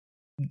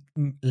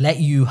let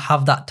you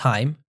have that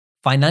time,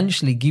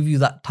 financially give you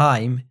that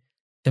time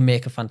to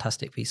make a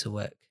fantastic piece of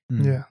work.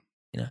 Yeah.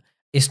 You know,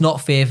 it's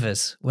not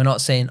favors. We're not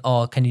saying,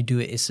 oh, can you do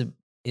it?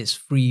 It's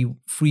free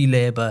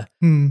labor.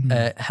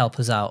 Help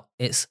us out.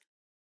 It's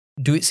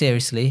do it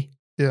seriously.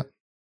 Yeah.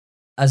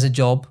 As a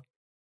job,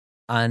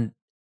 and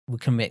we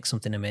can make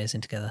something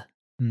amazing together.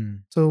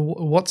 So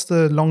what's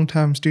the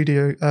long-term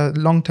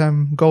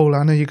goal?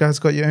 I know you guys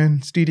got your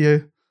own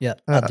studio. Yeah,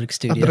 Adrik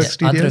Studios.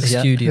 Adrik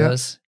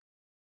Studios.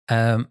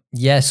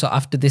 So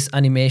after this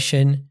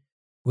animation,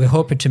 we're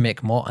hoping to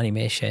make more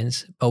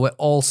animations, but we're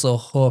also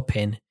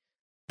hoping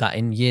that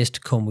in years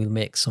to come, we'll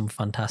make some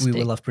fantastic...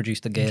 We will have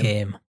produced a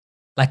game.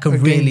 Like a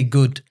really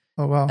good,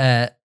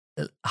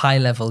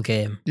 high-level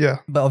game. Yeah.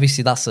 But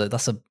obviously that's a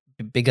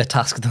bigger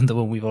task than the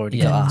one we've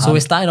already got. So we're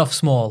starting off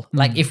small.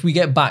 Like if we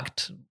get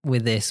backed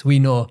with this, we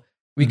know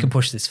we can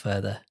push this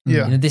further.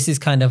 Yeah. You know, this is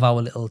kind of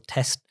our little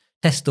test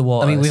the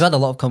waters. I mean, we've had a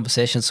lot of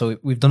conversations, so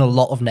we've done a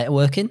lot of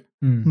networking.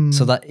 Mm.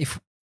 So that if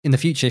in the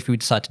future, if we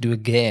decide to do a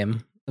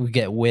game, we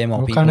get way more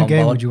What people kind of on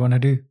game board. would you want to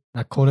do?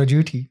 Like Call of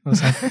Duty or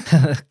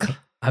something?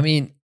 I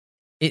mean,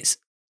 it's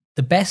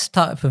the best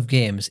type of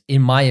games,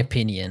 in my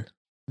opinion,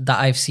 that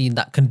I've seen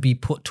that can be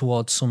put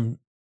towards some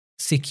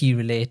Sikhi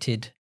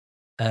related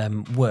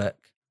work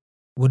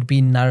would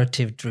be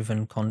narrative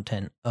driven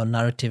content or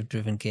narrative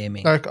driven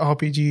gaming. Like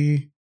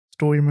RPG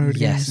story mode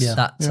Yes, games.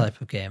 that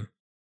type of game.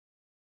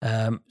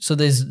 So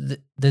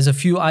there's a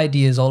few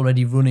ideas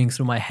already running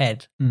through my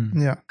head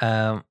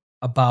Yeah.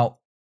 about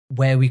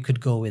where we could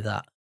go with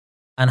that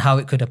and how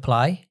it could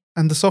apply.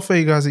 And the software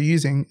you guys are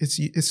using,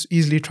 it's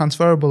easily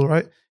transferable,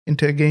 right,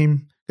 into a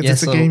game.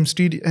 Because it's a game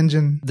studio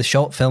engine. The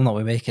short film that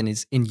we're making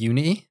is in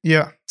Unity.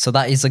 Yeah. So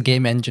that is a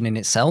game engine in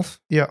itself.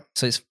 Yeah.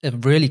 So it's a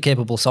really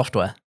capable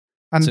software.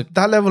 And So-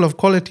 that level of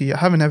quality, I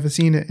haven't ever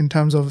seen it in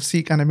terms of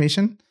Seek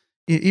animation.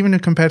 Even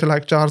compared to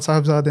like Jar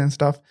Sahibzade and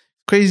stuff.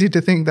 Crazy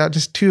to think that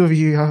just two of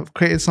you have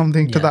created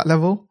something to Yeah. that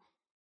level.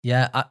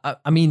 Yeah,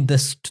 I mean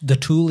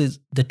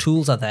the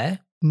tools are there.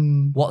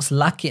 What's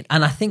lacking,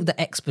 and I think the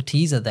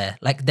expertise are there.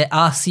 Like there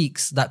are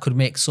Sikhs that could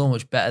make so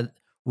much better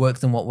work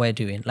than what we're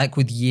doing, like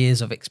with years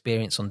of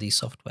experience on these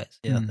softwares.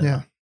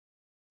 Yeah.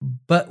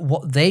 But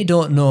what they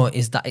don't know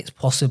is that it's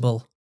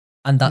possible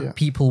and that Yeah.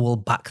 people will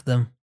back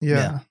them.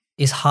 Yeah.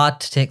 It's hard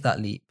to take that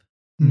leap.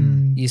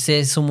 Mm. You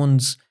say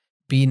someone's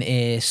been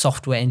a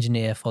software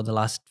engineer for the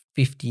last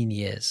 15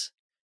 years.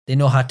 They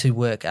know how to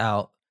work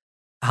out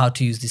how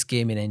to use this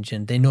gaming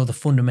engine. They know the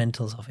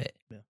fundamentals of it.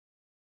 Yeah.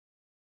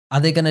 Are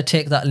they going to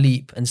take that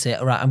leap and say,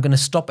 all right, I'm going to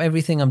stop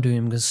everything I'm doing.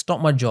 I'm going to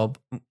stop my job.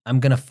 I'm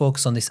going to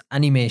focus on this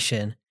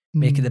animation,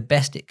 make it the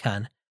best it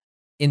can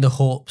in the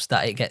hopes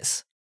that it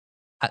gets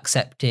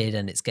accepted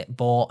and it's get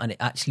bought and it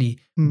actually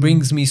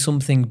brings me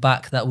something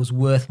back that was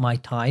worth my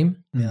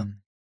time. Yeah.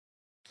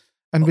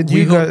 And with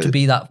We you hope guys, to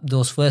be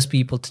those first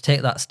people to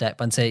take that step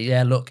and say,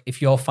 yeah, look,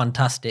 if you're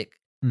fantastic,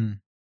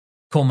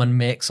 come and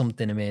make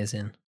something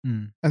amazing.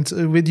 and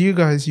so with you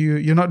guys,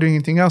 you're not doing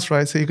anything else,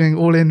 right? So you're going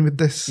all in with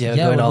this. Yeah,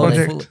 Yeah, going we're all going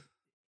in. project. full-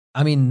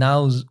 I mean,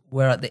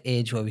 we're at the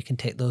age where we can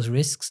take those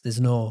risks.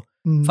 There's no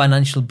Mm.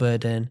 financial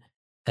burden.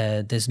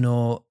 There's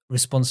no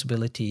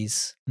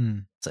responsibilities.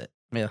 So,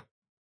 yeah.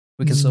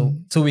 We can So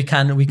we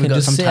can got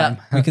just some sit time.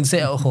 we can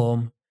sit at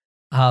home,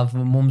 have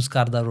mum's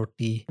karda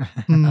roti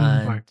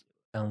Mm.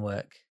 and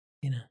work.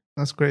 You know.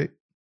 That's great.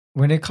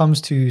 When it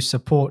comes to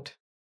support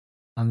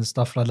and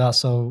stuff like that,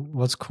 so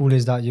what's cool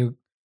is that you're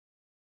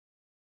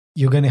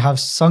going to have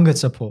Sangat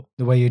support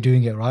the way you're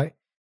doing it, right?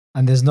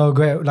 And there's no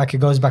great, like it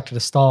goes back to the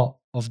start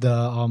of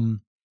the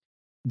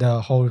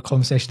whole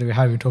conversation that we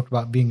had. We talked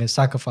about being a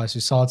sacrifice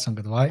with Sad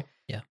Sangat, right?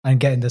 Yeah. And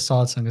getting the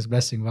Sad Sangat's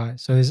blessing, right?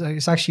 So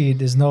it's actually,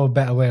 there's no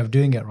better way of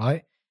doing it,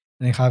 right?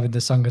 Than having the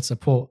Sangat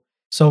support.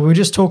 So we were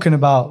just talking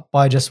about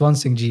Bhai Jaswant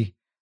Singh Ji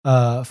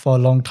for a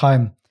long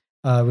time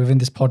within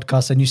this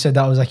podcast, and you said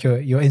that was like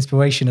your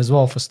inspiration as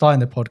well for starting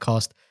the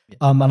podcast.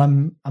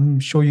 And I'm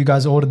sure you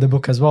guys ordered the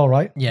book as well,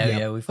 right?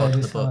 Yeah, we've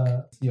ordered the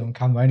book. See on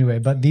camera anyway,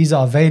 but these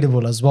are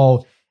available as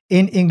well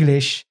in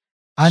English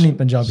and in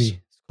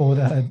Punjabi. It's called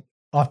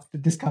after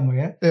this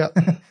camera, yeah.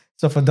 Yeah.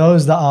 So for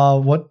those that are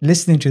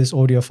listening to this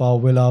audio file,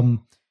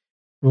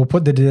 we'll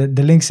put the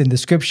links in the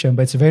description.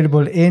 But it's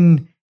available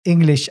in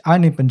English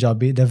and in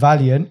Punjabi. The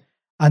Valiant,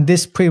 and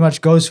this pretty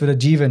much goes for the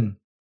Jeevan,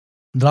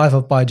 the life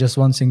of Bhai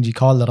Jaswant Singh Ji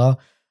Khalra,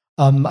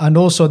 and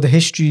also the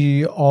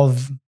history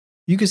of,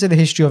 you could say, the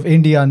history of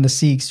India and the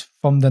Sikhs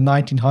from the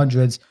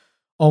 1900s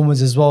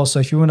onwards as well. So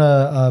if you want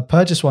to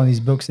purchase one of these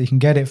books, you can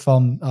get it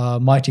from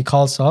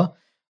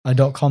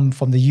mightykhalsa.com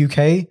from the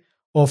UK,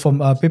 or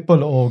from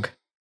People.org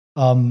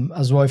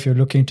as well if you're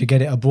looking to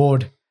get it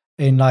abroad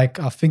in, like,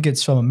 I think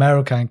it's from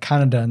America and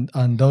Canada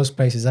and those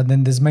places. And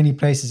then there's many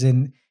places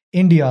in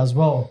India as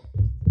well,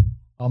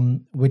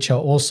 which are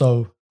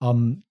also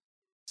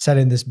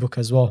selling this book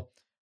as well.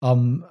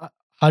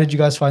 How did you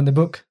guys find the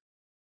book?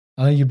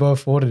 I know you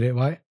both ordered it,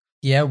 right?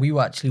 Yeah, we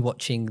were actually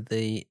watching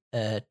the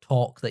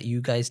talk that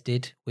you guys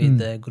did with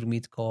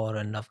Gurmeet Kaur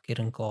and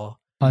Navkiran Kaur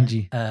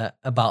Hanji.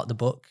 about the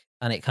book,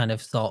 and it kind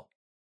of thought,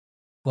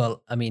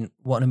 well, I mean,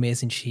 what an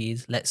amazing she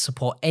is. Let's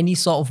support any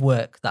sort of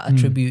work that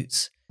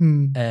attributes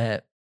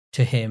to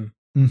him.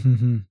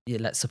 Yeah,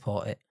 let's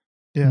support it.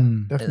 Yeah,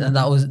 definitely. And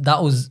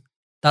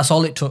that's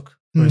all it took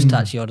for us to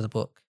actually order the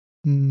book.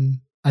 And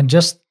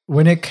just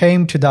when it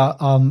came to that,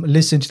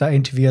 listening to that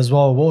interview as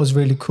well, what was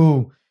really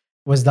cool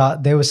was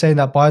that they were saying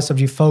that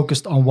BioSubG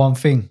focused on one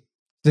thing.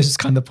 This is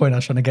kind of the point I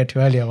was trying to get to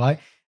earlier, right?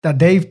 That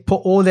they've put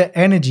all their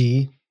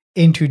energy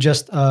into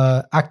just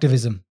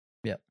activism.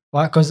 Yeah.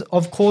 Right? Because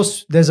of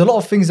course, there's a lot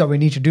of things that we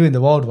need to do in the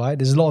world, right?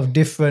 There's a lot of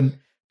different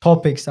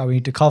topics that we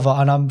need to cover.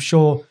 And I'm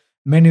sure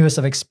many of us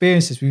have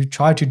experienced this. We've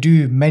tried to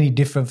do many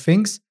different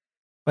things,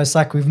 but it's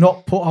like we've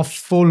not put our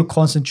full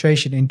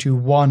concentration into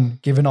one,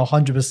 given our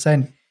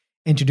 100%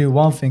 into do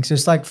one thing. So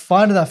it's like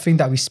finding that thing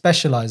that we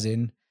specialize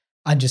in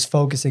and just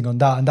focusing on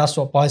that. And that's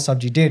what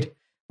BioSubG did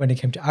when it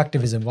came to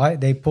activism,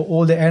 right? They put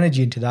all their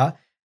energy into that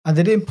and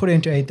they didn't put it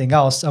into anything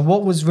else. And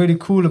what was really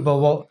cool about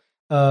what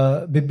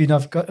Bibi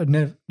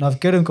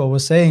Navkiran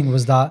was saying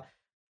was that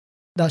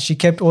she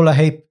kept all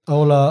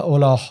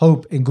her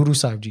hope in Guru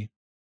Sahib Ji.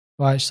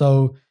 right?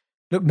 So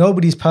look,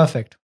 nobody's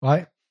perfect,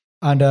 right?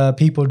 And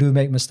people do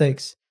make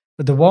mistakes.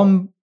 But the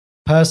one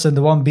person,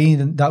 the one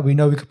being that we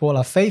know we can put all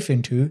our faith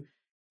into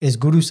is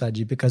Guru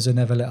Sahib, because they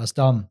never let us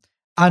down.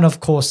 And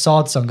of course,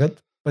 Sadh Sangat.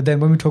 But then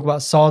when we talk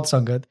about Sadh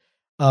Sangat,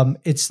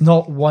 it's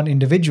not one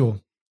individual.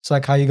 It's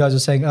like how you guys were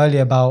saying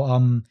earlier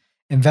about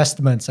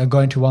investments and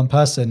going to one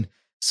person.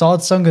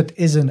 Sadh Sangat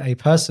isn't a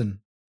person,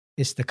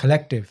 it's the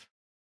collective,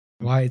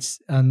 right?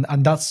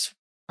 And that's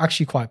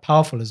actually quite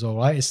powerful as well,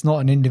 right? It's not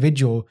an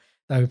individual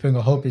that we're putting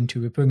a hope into,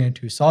 we're putting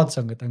into Sadh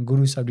Sangat. And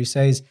Guru Sahib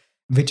says,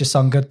 Vich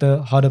Sangat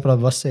Hadapra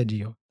Vasse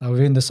Jiyo. Now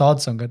within the Sadh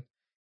Sangat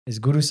is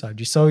Guru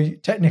Sahib. So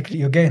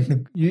technically,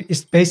 again,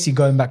 it's basically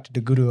going back to the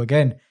Guru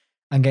again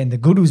and getting the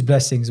Guru's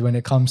blessings when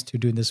it comes to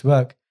doing this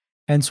work.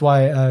 Hence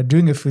why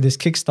doing it through this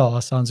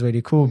Kickstarter sounds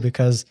really cool,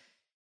 because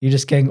you're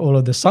just getting all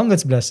of the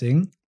Sangat's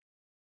blessing,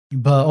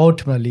 but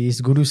ultimately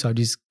it's Guru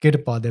Sahib's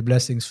Kirpa, their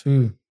blessings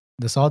through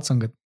the Sadh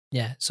Sangat.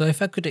 Yeah. So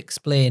if I could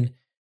explain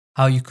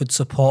how you could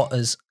support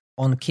us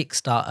on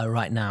Kickstarter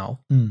right now,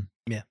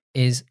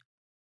 is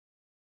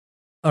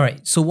all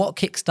right. So what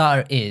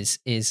Kickstarter is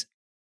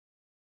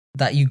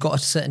that you got a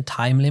certain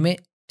time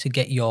limit to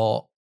get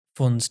your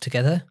funds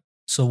together.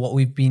 So what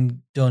we've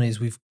been done is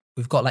we've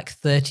got like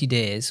 30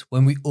 days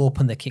when we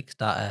open the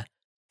Kickstarter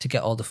to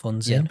get all the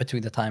funds in.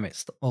 Between the time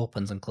it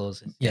opens and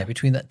closes. Yeah,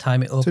 between that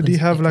time it opens. So do you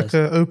have like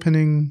an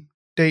opening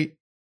date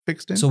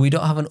fixed in? So we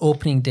don't have an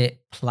opening date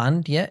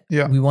planned yet.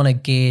 Yeah. We want to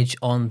gauge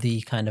on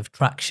the kind of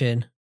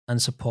traction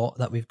and support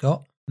that we've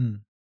got.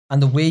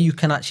 And the way you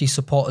can actually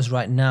support us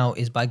right now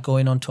is by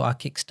going onto our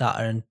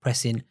Kickstarter and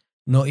pressing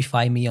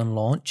notify me on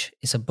launch.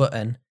 It's a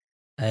button,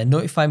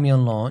 notify me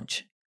on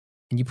launch,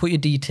 and you put your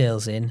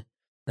details in.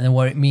 And then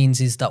what it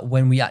means is that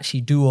when we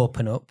actually do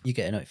open up, you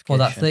get a notification. For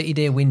that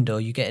 30-day window,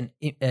 you get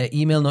an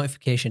email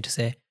notification to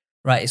say,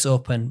 right, it's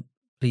open,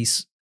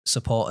 please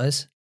support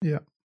us. Yeah.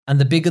 And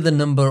the bigger the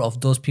number of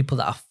those people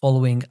that are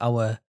following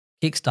our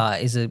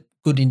Kickstarter is a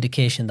good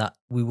indication that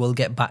we will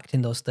get backed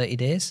in those 30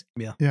 days.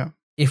 Yeah.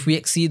 If we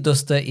exceed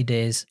those 30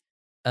 days,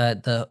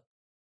 the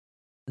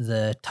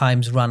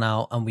times run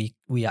out and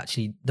we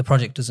actually, the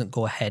project doesn't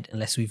go ahead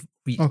unless we've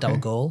reached our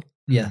goal.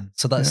 Yeah.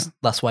 So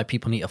that's why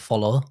people need to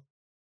follow.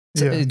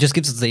 So it just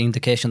gives us the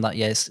indication that,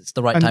 yes, it's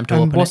the right time to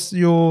open it. And what's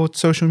your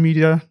social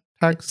media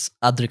tags?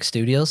 Adric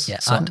Studios. Yeah,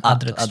 so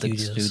Adric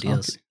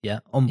Studios. Okay. Yeah,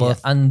 on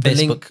both. Yeah. And the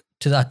Facebook. link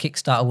to that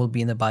Kickstarter will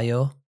be in the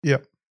bio. Yeah.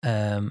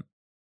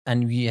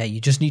 And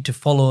you just need to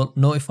follow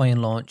notify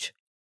and launch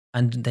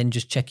and then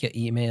just check your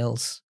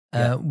emails.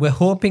 We're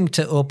hoping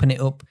to open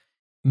it up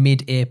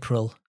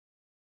mid-April.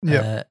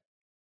 Yeah.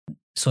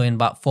 So in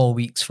about 4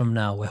 weeks from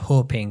now, we're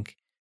hoping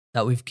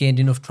that we've gained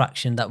enough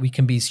traction that we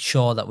can be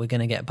sure that we're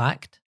going to get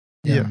backed.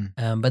 Yeah.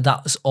 But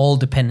that's all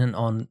dependent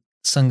on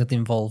Sangat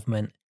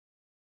involvement.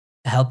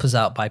 Help us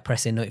out by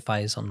pressing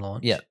notify us on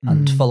launch. Yeah.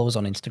 And follow us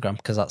on Instagram,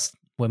 because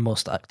we're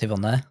most active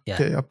on there. Yeah.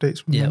 Get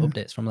updates from there.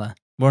 Updates from there.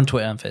 We're on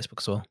Twitter and Facebook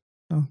as well.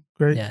 Oh,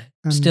 great. Yeah.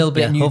 And Still a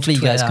bit new. Hopefully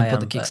you guys Twitter, can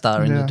put the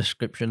Kickstarter in the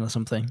description or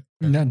something.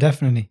 No,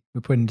 definitely.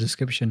 We put in the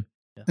description.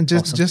 Yeah. And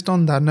just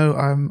on that note,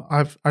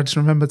 I just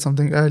remembered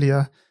something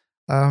earlier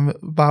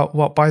about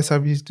what Bhai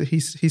Sahib used to, he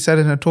said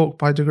in a talk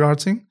by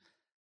Jagraj Singh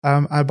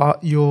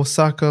about your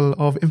circle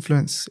of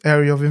influence,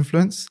 area of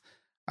influence.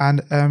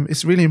 And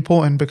it's really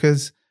important,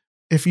 because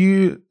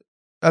a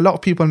lot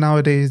of people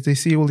nowadays, they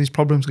see all these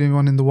problems going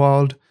on in the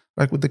world,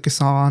 like with the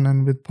Kisan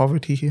and with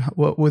poverty,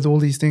 with all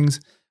these things.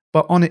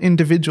 But on an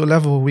individual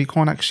level, we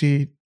can't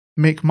actually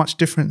make much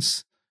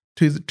difference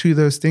to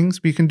those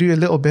things. We can do a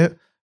little bit,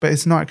 but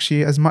it's not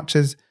actually as much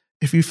as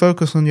if you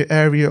focus on your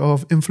area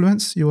of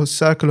influence, your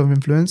circle of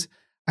influence,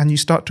 and you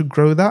start to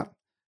grow that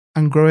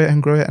and grow it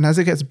and grow it. And as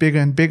it gets bigger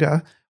and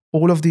bigger,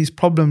 all of these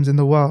problems in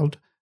the world,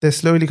 they're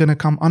slowly going to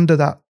come under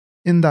that,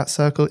 in that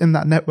circle, in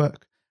that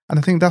network. And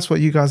I think that's what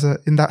you guys are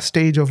in that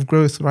stage of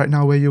growth right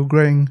now, where you're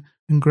growing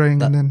and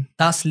growing. And then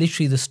that's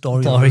literally the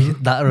story.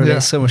 That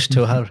relates so much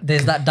to her.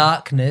 There's that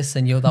darkness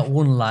and you're that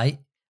one light,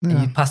 and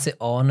you pass it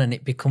on and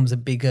it becomes a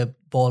bigger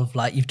ball of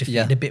light. You've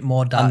defeated a bit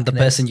more darkness. And the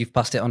person you've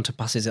passed it on to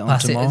passes it on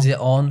to more. Passes it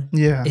on.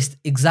 Yeah. It's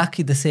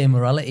exactly the same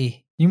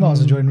morality. You might as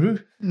well join Roo.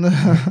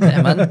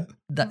 Yeah, man.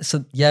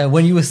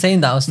 When you were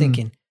saying that, I was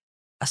thinking,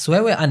 I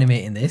swear we're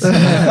animating this.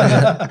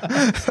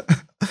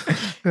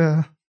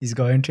 Yeah. He's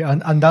going to,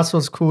 and that's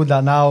what's cool,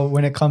 that now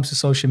when it comes to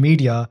social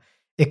media,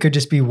 it could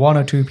just be one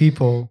or two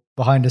people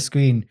behind the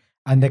screen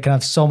and they can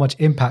have so much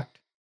impact.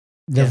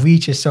 The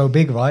reach is so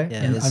big, right?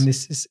 Yeah, and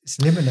it's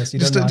limitless.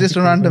 Just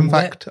a random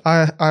fact.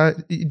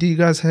 Do you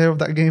guys hear of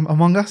that game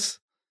Among Us?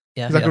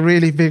 Yeah. It's like a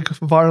really big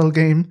viral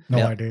game.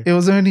 No idea. It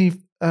was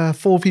only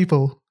 4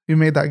 people who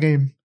made that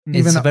game.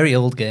 It's a very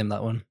old game,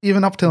 that one.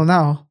 Even up till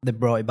now. They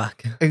brought it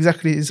back.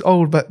 Exactly. It's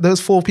old, but those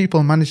 4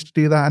 people managed to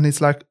do that, and it's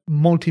like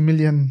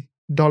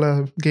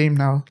multi-million-dollar game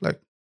now.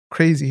 Like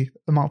crazy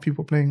amount of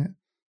people playing it.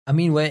 I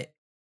mean,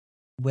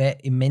 we're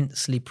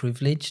immensely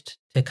privileged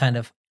to kind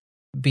of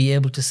be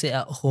able to sit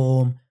at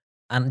home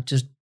and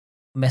just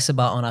mess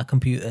about on our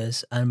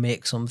computers and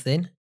make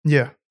something.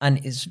 Yeah.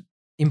 And it's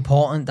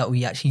important that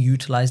we actually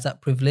utilize that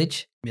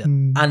privilege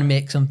and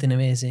make something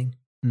amazing.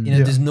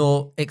 There's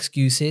no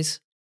excuses.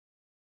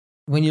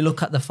 When you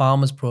look at the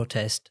farmers'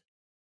 protest,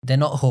 they're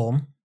not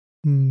home.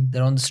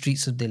 They're on the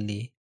streets of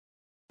Delhi.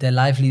 Their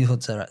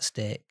livelihoods are at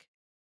stake.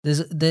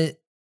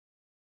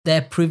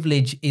 Their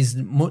privilege is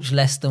much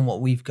less than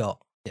what we've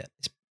got. Yeah,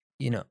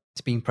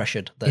 it's being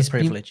pressured. Their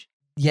privilege.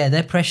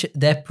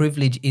 Their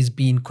privilege is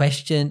being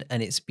questioned,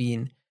 and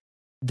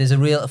there's a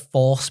real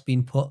force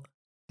being put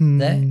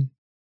there.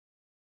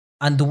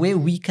 And the way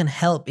we can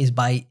help is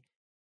by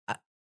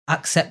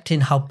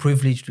accepting how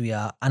privileged we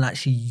are and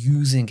actually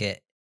using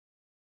it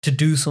to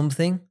do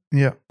something.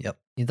 Yeah. Yep.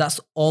 That's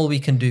all we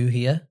can do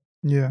here.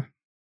 Yeah.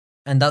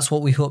 And that's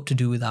what we hope to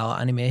do with our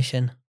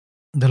animation.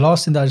 The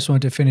last thing that I just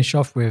wanted to finish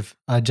off with,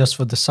 just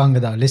for the Sangha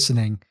that are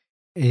listening,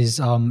 is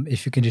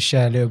if you can just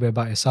share a little bit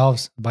about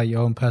yourselves, about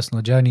your own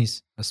personal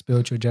journeys,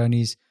 spiritual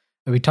journeys.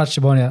 We touched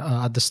upon it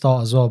at the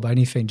start as well, but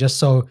anything, just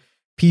so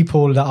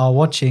people that are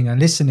watching and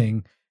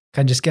listening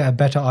can just get a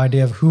better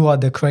idea of who are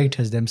the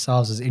creators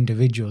themselves as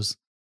individuals.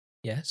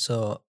 Yeah,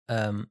 so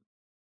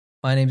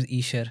my name is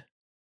Ishar,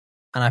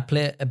 and I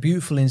play a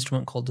beautiful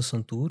instrument called the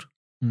santoor.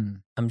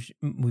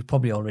 We've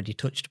probably already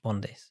touched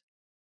upon this.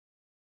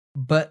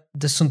 But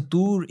the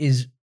santoor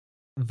is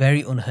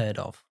very unheard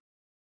of,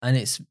 and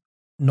it's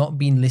not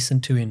been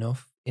listened to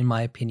enough, in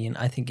my opinion.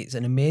 I think it's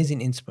an amazing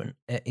instrument,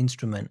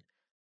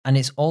 and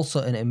it's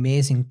also an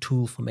amazing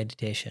tool for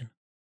meditation.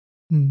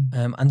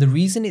 And the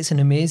reason it's an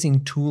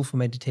amazing tool for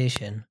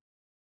meditation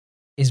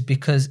is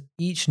because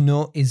each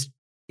note is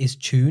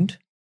tuned,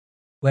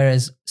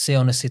 whereas say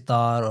on a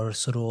sitar or a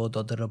sarod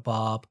or the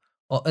rabab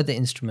or other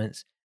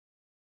instruments,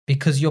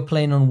 because you're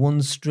playing on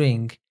one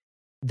string,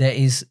 there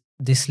is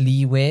this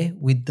leeway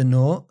with the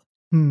note.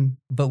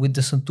 But with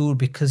the santoor,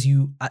 because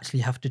you actually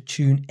have to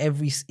tune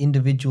every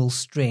individual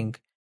string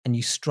and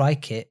you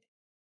strike it,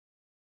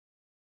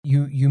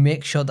 you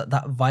make sure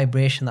that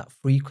vibration, that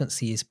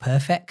frequency is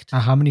perfect.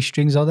 How many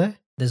strings are there?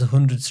 There's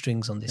 100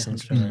 strings on this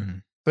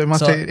instrument. So it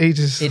must take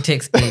ages. It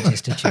takes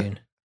ages to tune.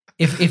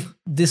 If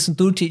the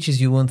santoor teaches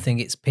you one thing,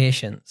 it's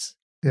patience.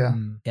 Yeah.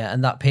 Yeah,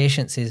 and that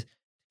patience is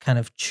kind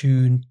of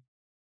tune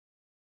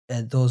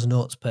those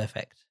notes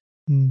perfect.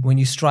 When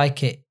you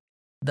strike it,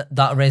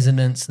 that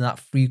resonance and that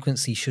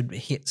frequency should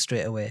hit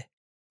straight away.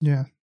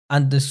 Yeah.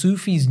 And the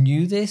Sufis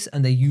knew this,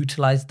 and they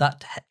utilized that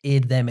to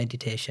aid their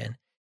meditation,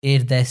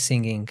 aid their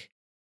singing,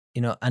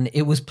 and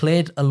it was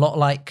played a lot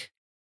like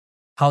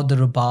how the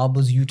rabab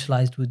was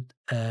utilized with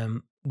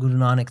Guru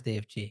Nanak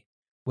Dev Ji,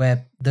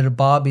 where the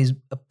rabab is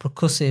a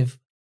percussive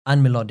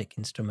and melodic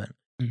instrument,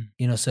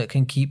 so it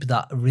can keep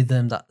that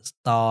rhythm, that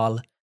tal,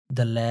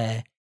 the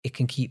lay, it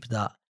can keep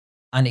that,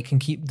 and it can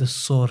keep the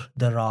sur,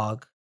 the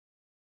rag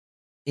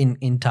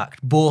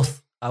intact.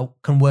 Both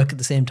can work at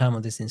the same time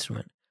on this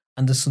instrument.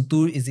 And the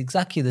santoor is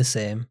exactly the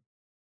same,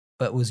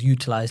 but was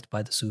utilized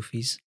by the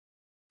Sufis.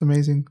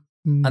 Amazing.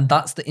 And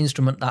that's the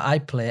instrument that I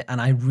play,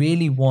 and I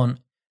really want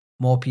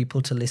more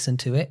people to listen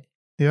to it.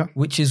 Yeah.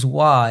 Which is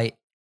why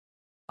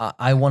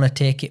I want to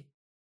take it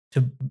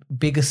to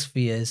bigger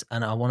spheres,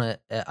 and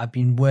I've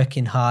been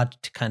working hard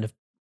to kind of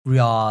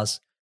riyaz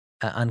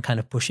and kind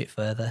of push it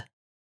further.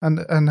 And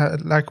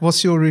like,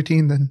 what's your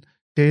routine then?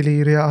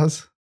 Daily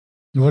riyaz?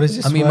 What does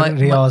this word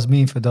riyaz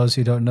mean for those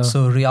who don't know?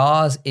 So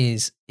riyaz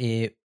is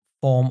a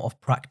form of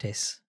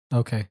practice.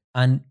 Okay.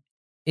 And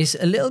it's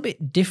a little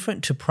bit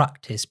different to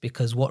practice,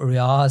 because what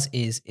riyaz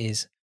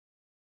is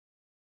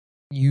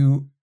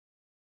you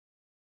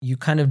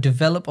kind of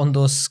develop on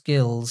those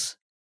skills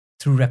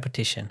through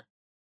repetition.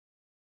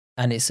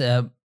 And it's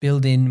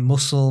building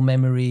muscle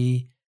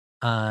memory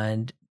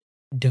and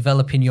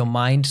developing your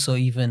mind. So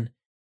even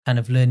kind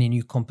of learning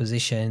new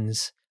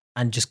compositions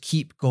and just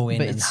keep going,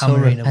 but and it's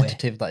hammering so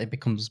repetitive that it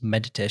becomes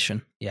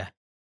meditation. Yeah.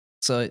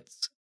 So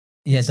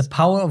the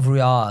power of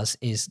riyaz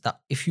is that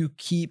if you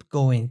keep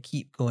going,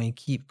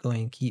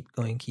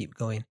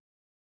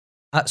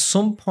 at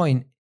some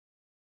point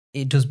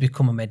it does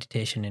become a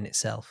meditation in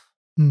itself,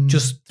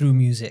 just through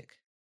music.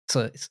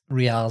 So it's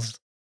riyaz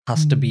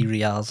has to be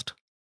riyazed,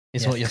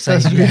 is what you're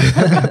saying.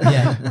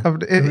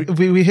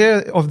 We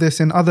hear of this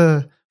in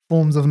other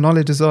forms of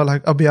knowledge as well,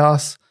 like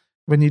abhyas.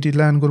 When you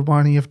learn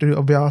Gurbani, you have to do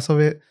abhyas of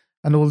it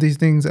and all these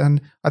things. And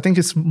I think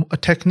it's a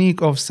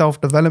technique of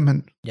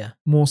self-development. Yeah.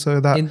 More so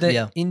that... In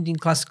the Indian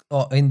classic,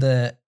 or in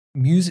the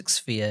music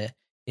sphere,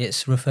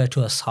 it's referred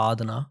to as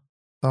sadhana.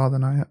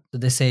 Sadhana, yeah. So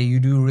they say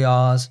you do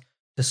riyaz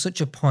to such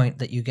a point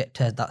that you get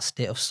to that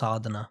state of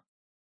sadhana.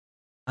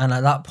 And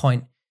at that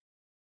point,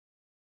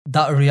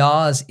 that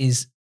riyaz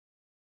is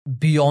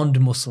beyond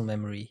muscle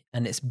memory,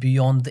 and it's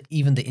beyond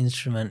even the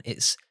instrument.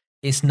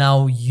 It's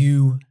now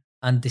you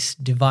and this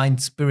divine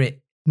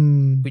spirit,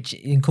 which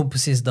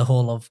encompasses the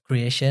whole of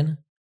creation.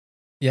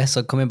 Yeah,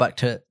 so coming back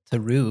to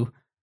Roo,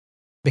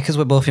 because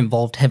we're both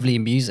involved heavily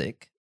in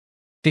music,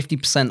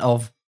 50%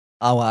 of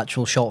our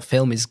actual short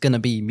film is going to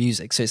be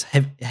music. So it's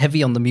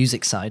heavy on the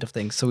music side of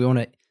things. So we want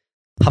to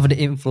have an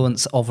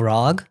influence of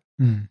rag.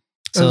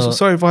 So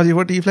sorry, Vadi,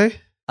 what do you play?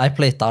 I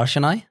play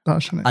Darshanai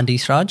and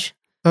Israj.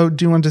 Oh,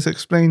 do you want to just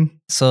explain?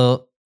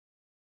 So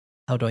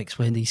how do I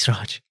explain the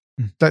Israj?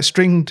 Like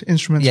stringed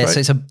instruments, Yeah,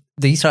 right? so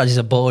the Israj is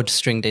a board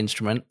stringed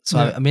instrument. So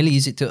I mainly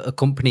use it to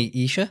accompany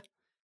Isha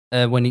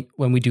when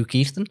we do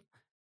Kirtan.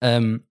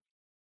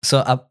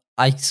 So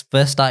I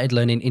first started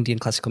learning Indian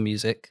classical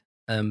music.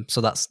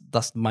 So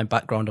that's my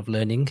background of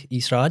learning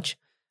Israj.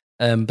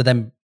 But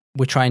then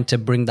we're trying to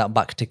bring that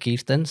back to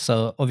Kirtan.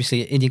 So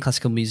obviously Indian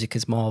classical music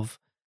is more of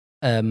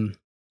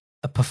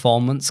a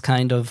performance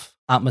kind of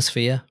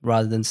atmosphere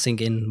rather than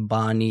singing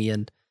Bani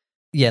and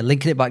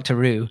linking it back to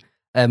Ru.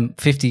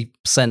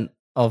 50%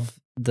 of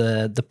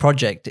the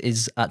project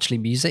is actually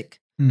music.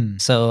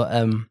 So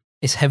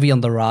it's heavy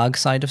on the rag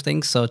side of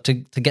things. So to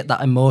get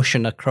that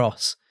emotion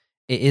across,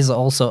 it is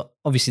also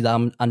obviously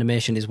the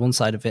animation is one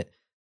side of it,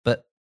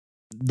 but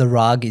the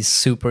rag is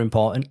super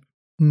important.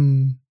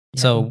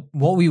 So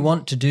what we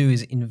want to do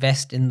is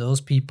invest in those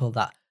people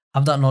that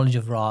have that knowledge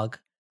of rag,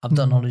 have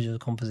that knowledge of the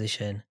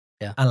composition,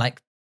 and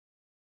like,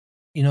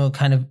 you know,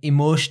 kind of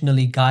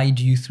emotionally guide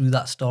you through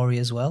that story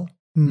as well.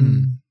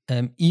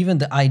 Even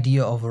the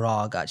idea of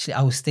rag, actually,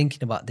 I was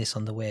thinking about this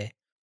on the way.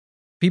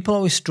 People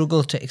always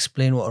struggle to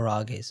explain what a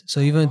rag is. So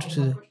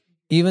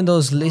even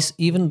those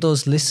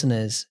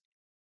listeners,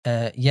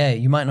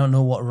 you might not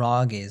know what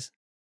rag is.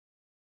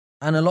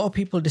 And a lot of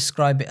people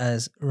describe it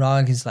as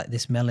rag is like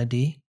this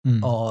melody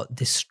or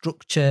this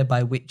structure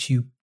by which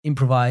you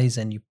improvise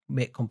and you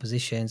make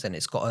compositions, and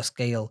it's got a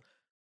scale.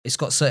 It's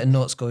got certain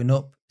notes going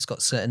up. It's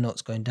got certain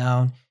notes going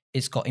down.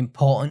 It's got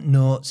important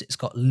notes. It's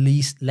got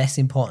less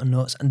important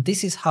notes. And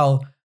this is how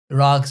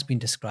rag's been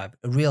described,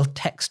 a real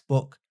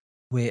textbook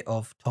way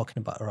of talking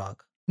about a rag.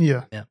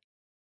 Yeah.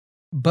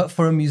 But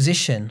for a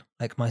musician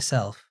like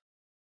myself,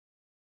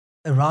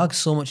 a rag's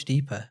so much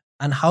deeper.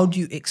 And how do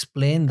you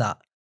explain that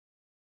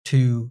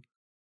to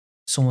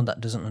someone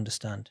that doesn't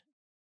understand?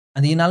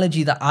 And the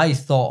analogy that I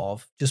thought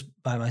of just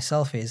by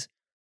myself is,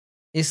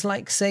 it's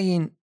like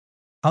saying,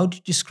 how do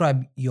you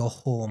describe your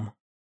home?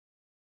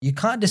 You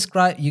can't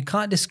describe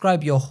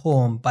your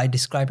home by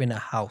describing a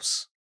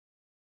house.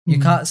 You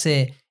can't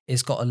say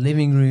it's got a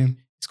living room,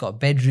 it's got a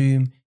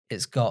bedroom,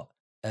 it's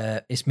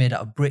made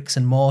out of bricks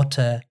and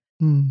mortar,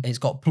 it's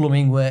got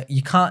plumbing work.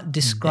 You can't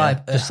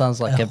describe it just sounds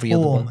like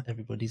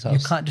everybody's house. You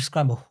can't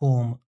describe a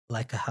home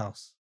like a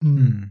house.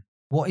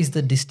 What is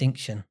the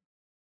distinction?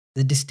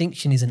 The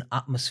distinction is an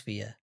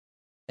atmosphere,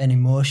 an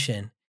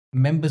emotion,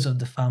 members of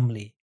the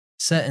family,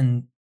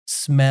 certain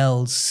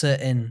smells,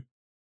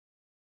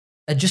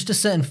 just a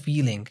certain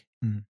feeling,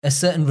 a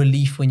certain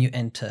relief when you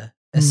enter,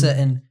 a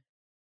certain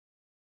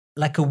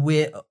like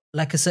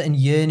a certain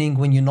yearning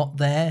when you're not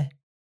there.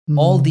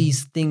 All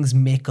these things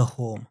make a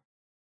home.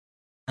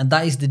 And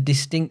that is the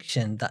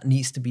distinction that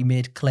needs to be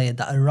made clear,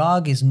 that a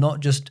rag is not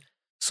just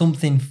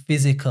something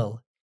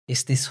physical.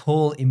 It's this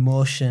whole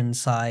emotion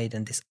side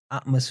and this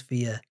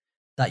atmosphere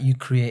that you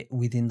create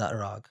within that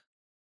rag.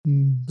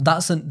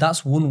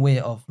 That's one way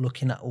of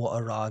looking at what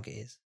a rag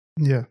is.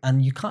 Yeah.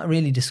 And you can't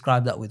really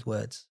describe that with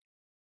words.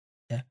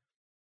 Yeah.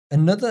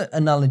 Another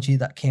analogy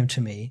that came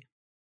to me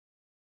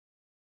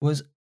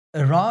was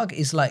a rag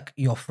is like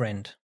your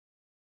friend.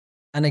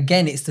 And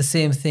again, it's the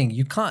same thing.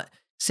 You can't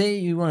say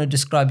you want to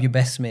describe your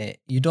best mate.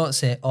 You don't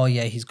say, oh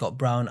yeah, he's got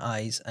brown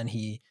eyes and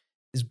he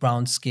is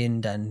brown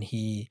skinned and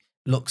he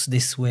looks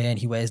this way and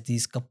he wears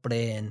these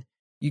kapre, and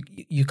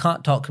you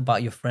can't talk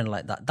about your friend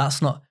like that.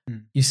 That's not,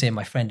 you say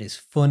my friend is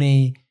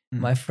funny,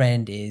 my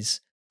friend is,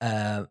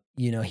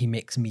 he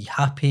makes me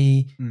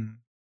happy.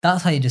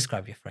 That's how you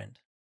describe your friend.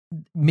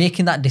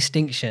 Making that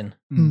distinction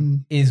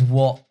is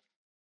what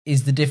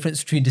is the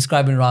difference between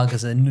describing rag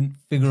as a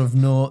figure of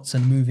notes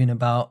and moving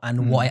about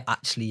and what it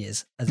actually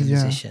is as a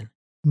musician.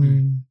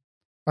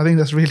 I think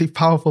that's really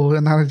powerful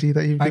analogy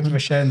that you've Thank you given. for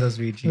sharing those,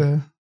 VG. Yeah.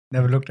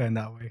 Never looked at it in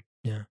that way.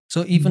 Yeah.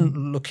 So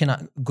even looking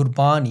at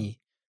Gurbani,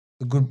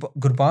 the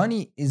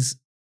Gurbani is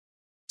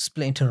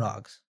split into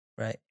rags,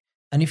 right?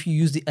 And if you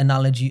use the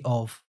analogy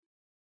of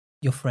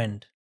your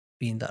friend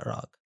being that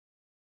rag,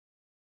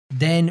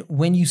 then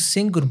when you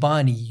sing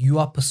Gurbani, you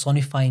are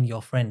personifying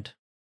your friend.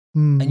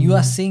 And you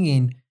are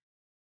singing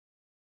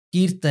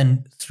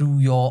Kirtan through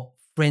your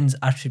friend's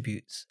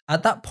attributes.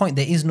 At that point,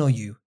 there is no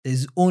you.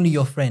 There's only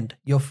your friend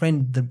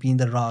being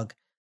the rag.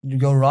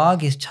 Your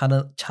rag is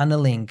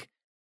channeling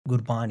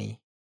Gurbani.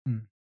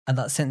 At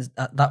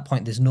that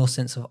point, there's no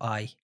sense of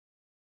I.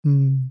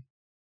 And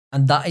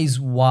that is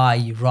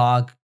why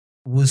rag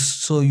was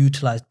so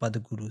utilized by the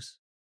gurus.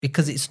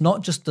 Because it's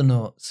not just the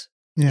notes.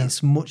 Yeah.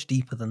 It's much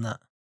deeper than that.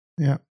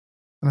 Yeah.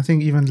 And I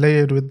think even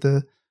layered with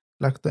the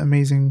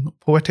amazing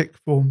poetic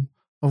form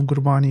of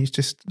Gurbani, it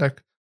just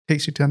like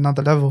takes you to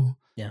another level.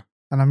 Yeah.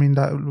 And I mean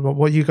that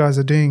what you guys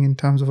are doing in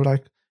terms of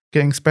like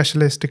getting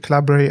specialists to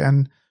collaborate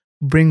and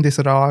bring this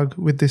rag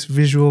with this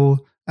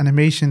visual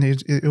animation,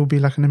 it will be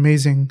like an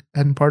amazing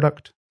end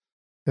product.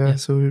 Yeah.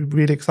 So we're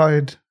really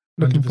excited.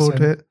 Looking 100%. forward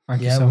to it.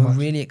 Thank you so much.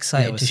 We're really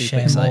excited to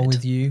share more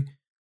with you.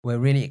 We're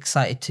really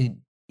excited to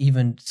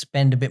even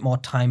spend a bit more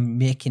time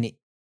making it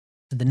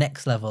to the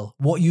next level.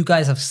 What you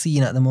guys have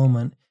seen at the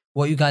moment,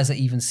 what you guys are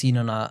even seen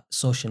on our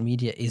social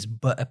media is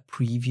but a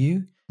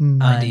preview.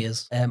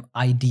 Ideas.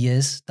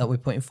 Ideas that we're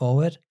putting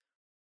forward.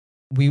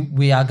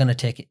 we are going to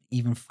take it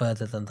even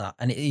further than that,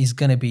 and it is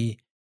going to be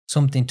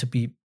something to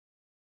be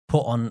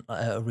put on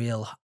a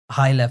real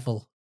high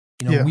level.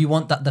 We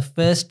want that the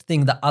first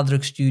thing that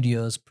Adrak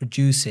Studios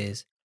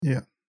produces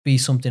be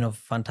something of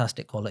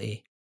fantastic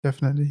quality.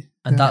 Definitely.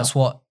 And that's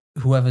what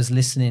whoever's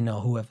listening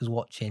or whoever's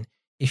watching,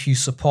 if you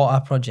support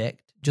our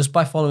project just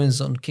by following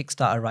us on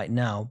Kickstarter right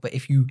now, but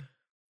if you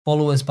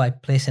follow us by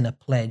placing a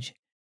pledge,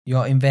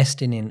 you're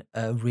investing in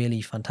a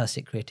really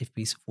fantastic creative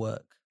piece of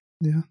work.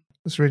 Yeah,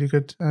 that's really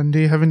good. And do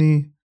you have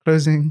any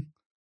closing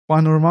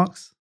final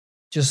remarks?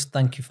 Just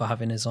thank you for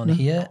having us on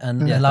here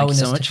and allowing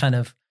us to kind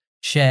of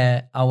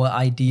share our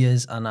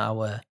ideas and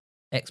our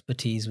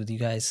expertise with you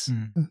guys.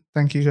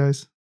 Thank you,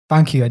 guys.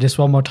 Thank you. Just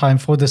one more time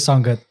for the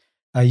Sangat,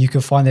 you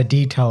can find the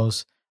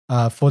details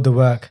for the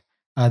work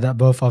that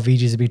both our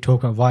VGs will be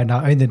talking about right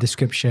now in the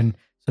description.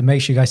 So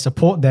make sure you guys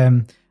support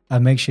them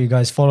and make sure you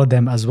guys follow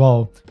them as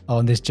well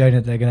on this journey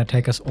that they're going to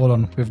take us all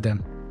on with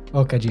them.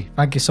 Okay, Ji.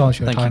 Thank you so much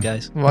for your time. Thank you,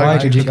 guys.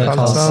 Waheguru Ji Ka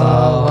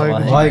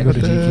Khalsa, Waheguru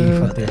Ji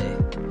Ki Fateh.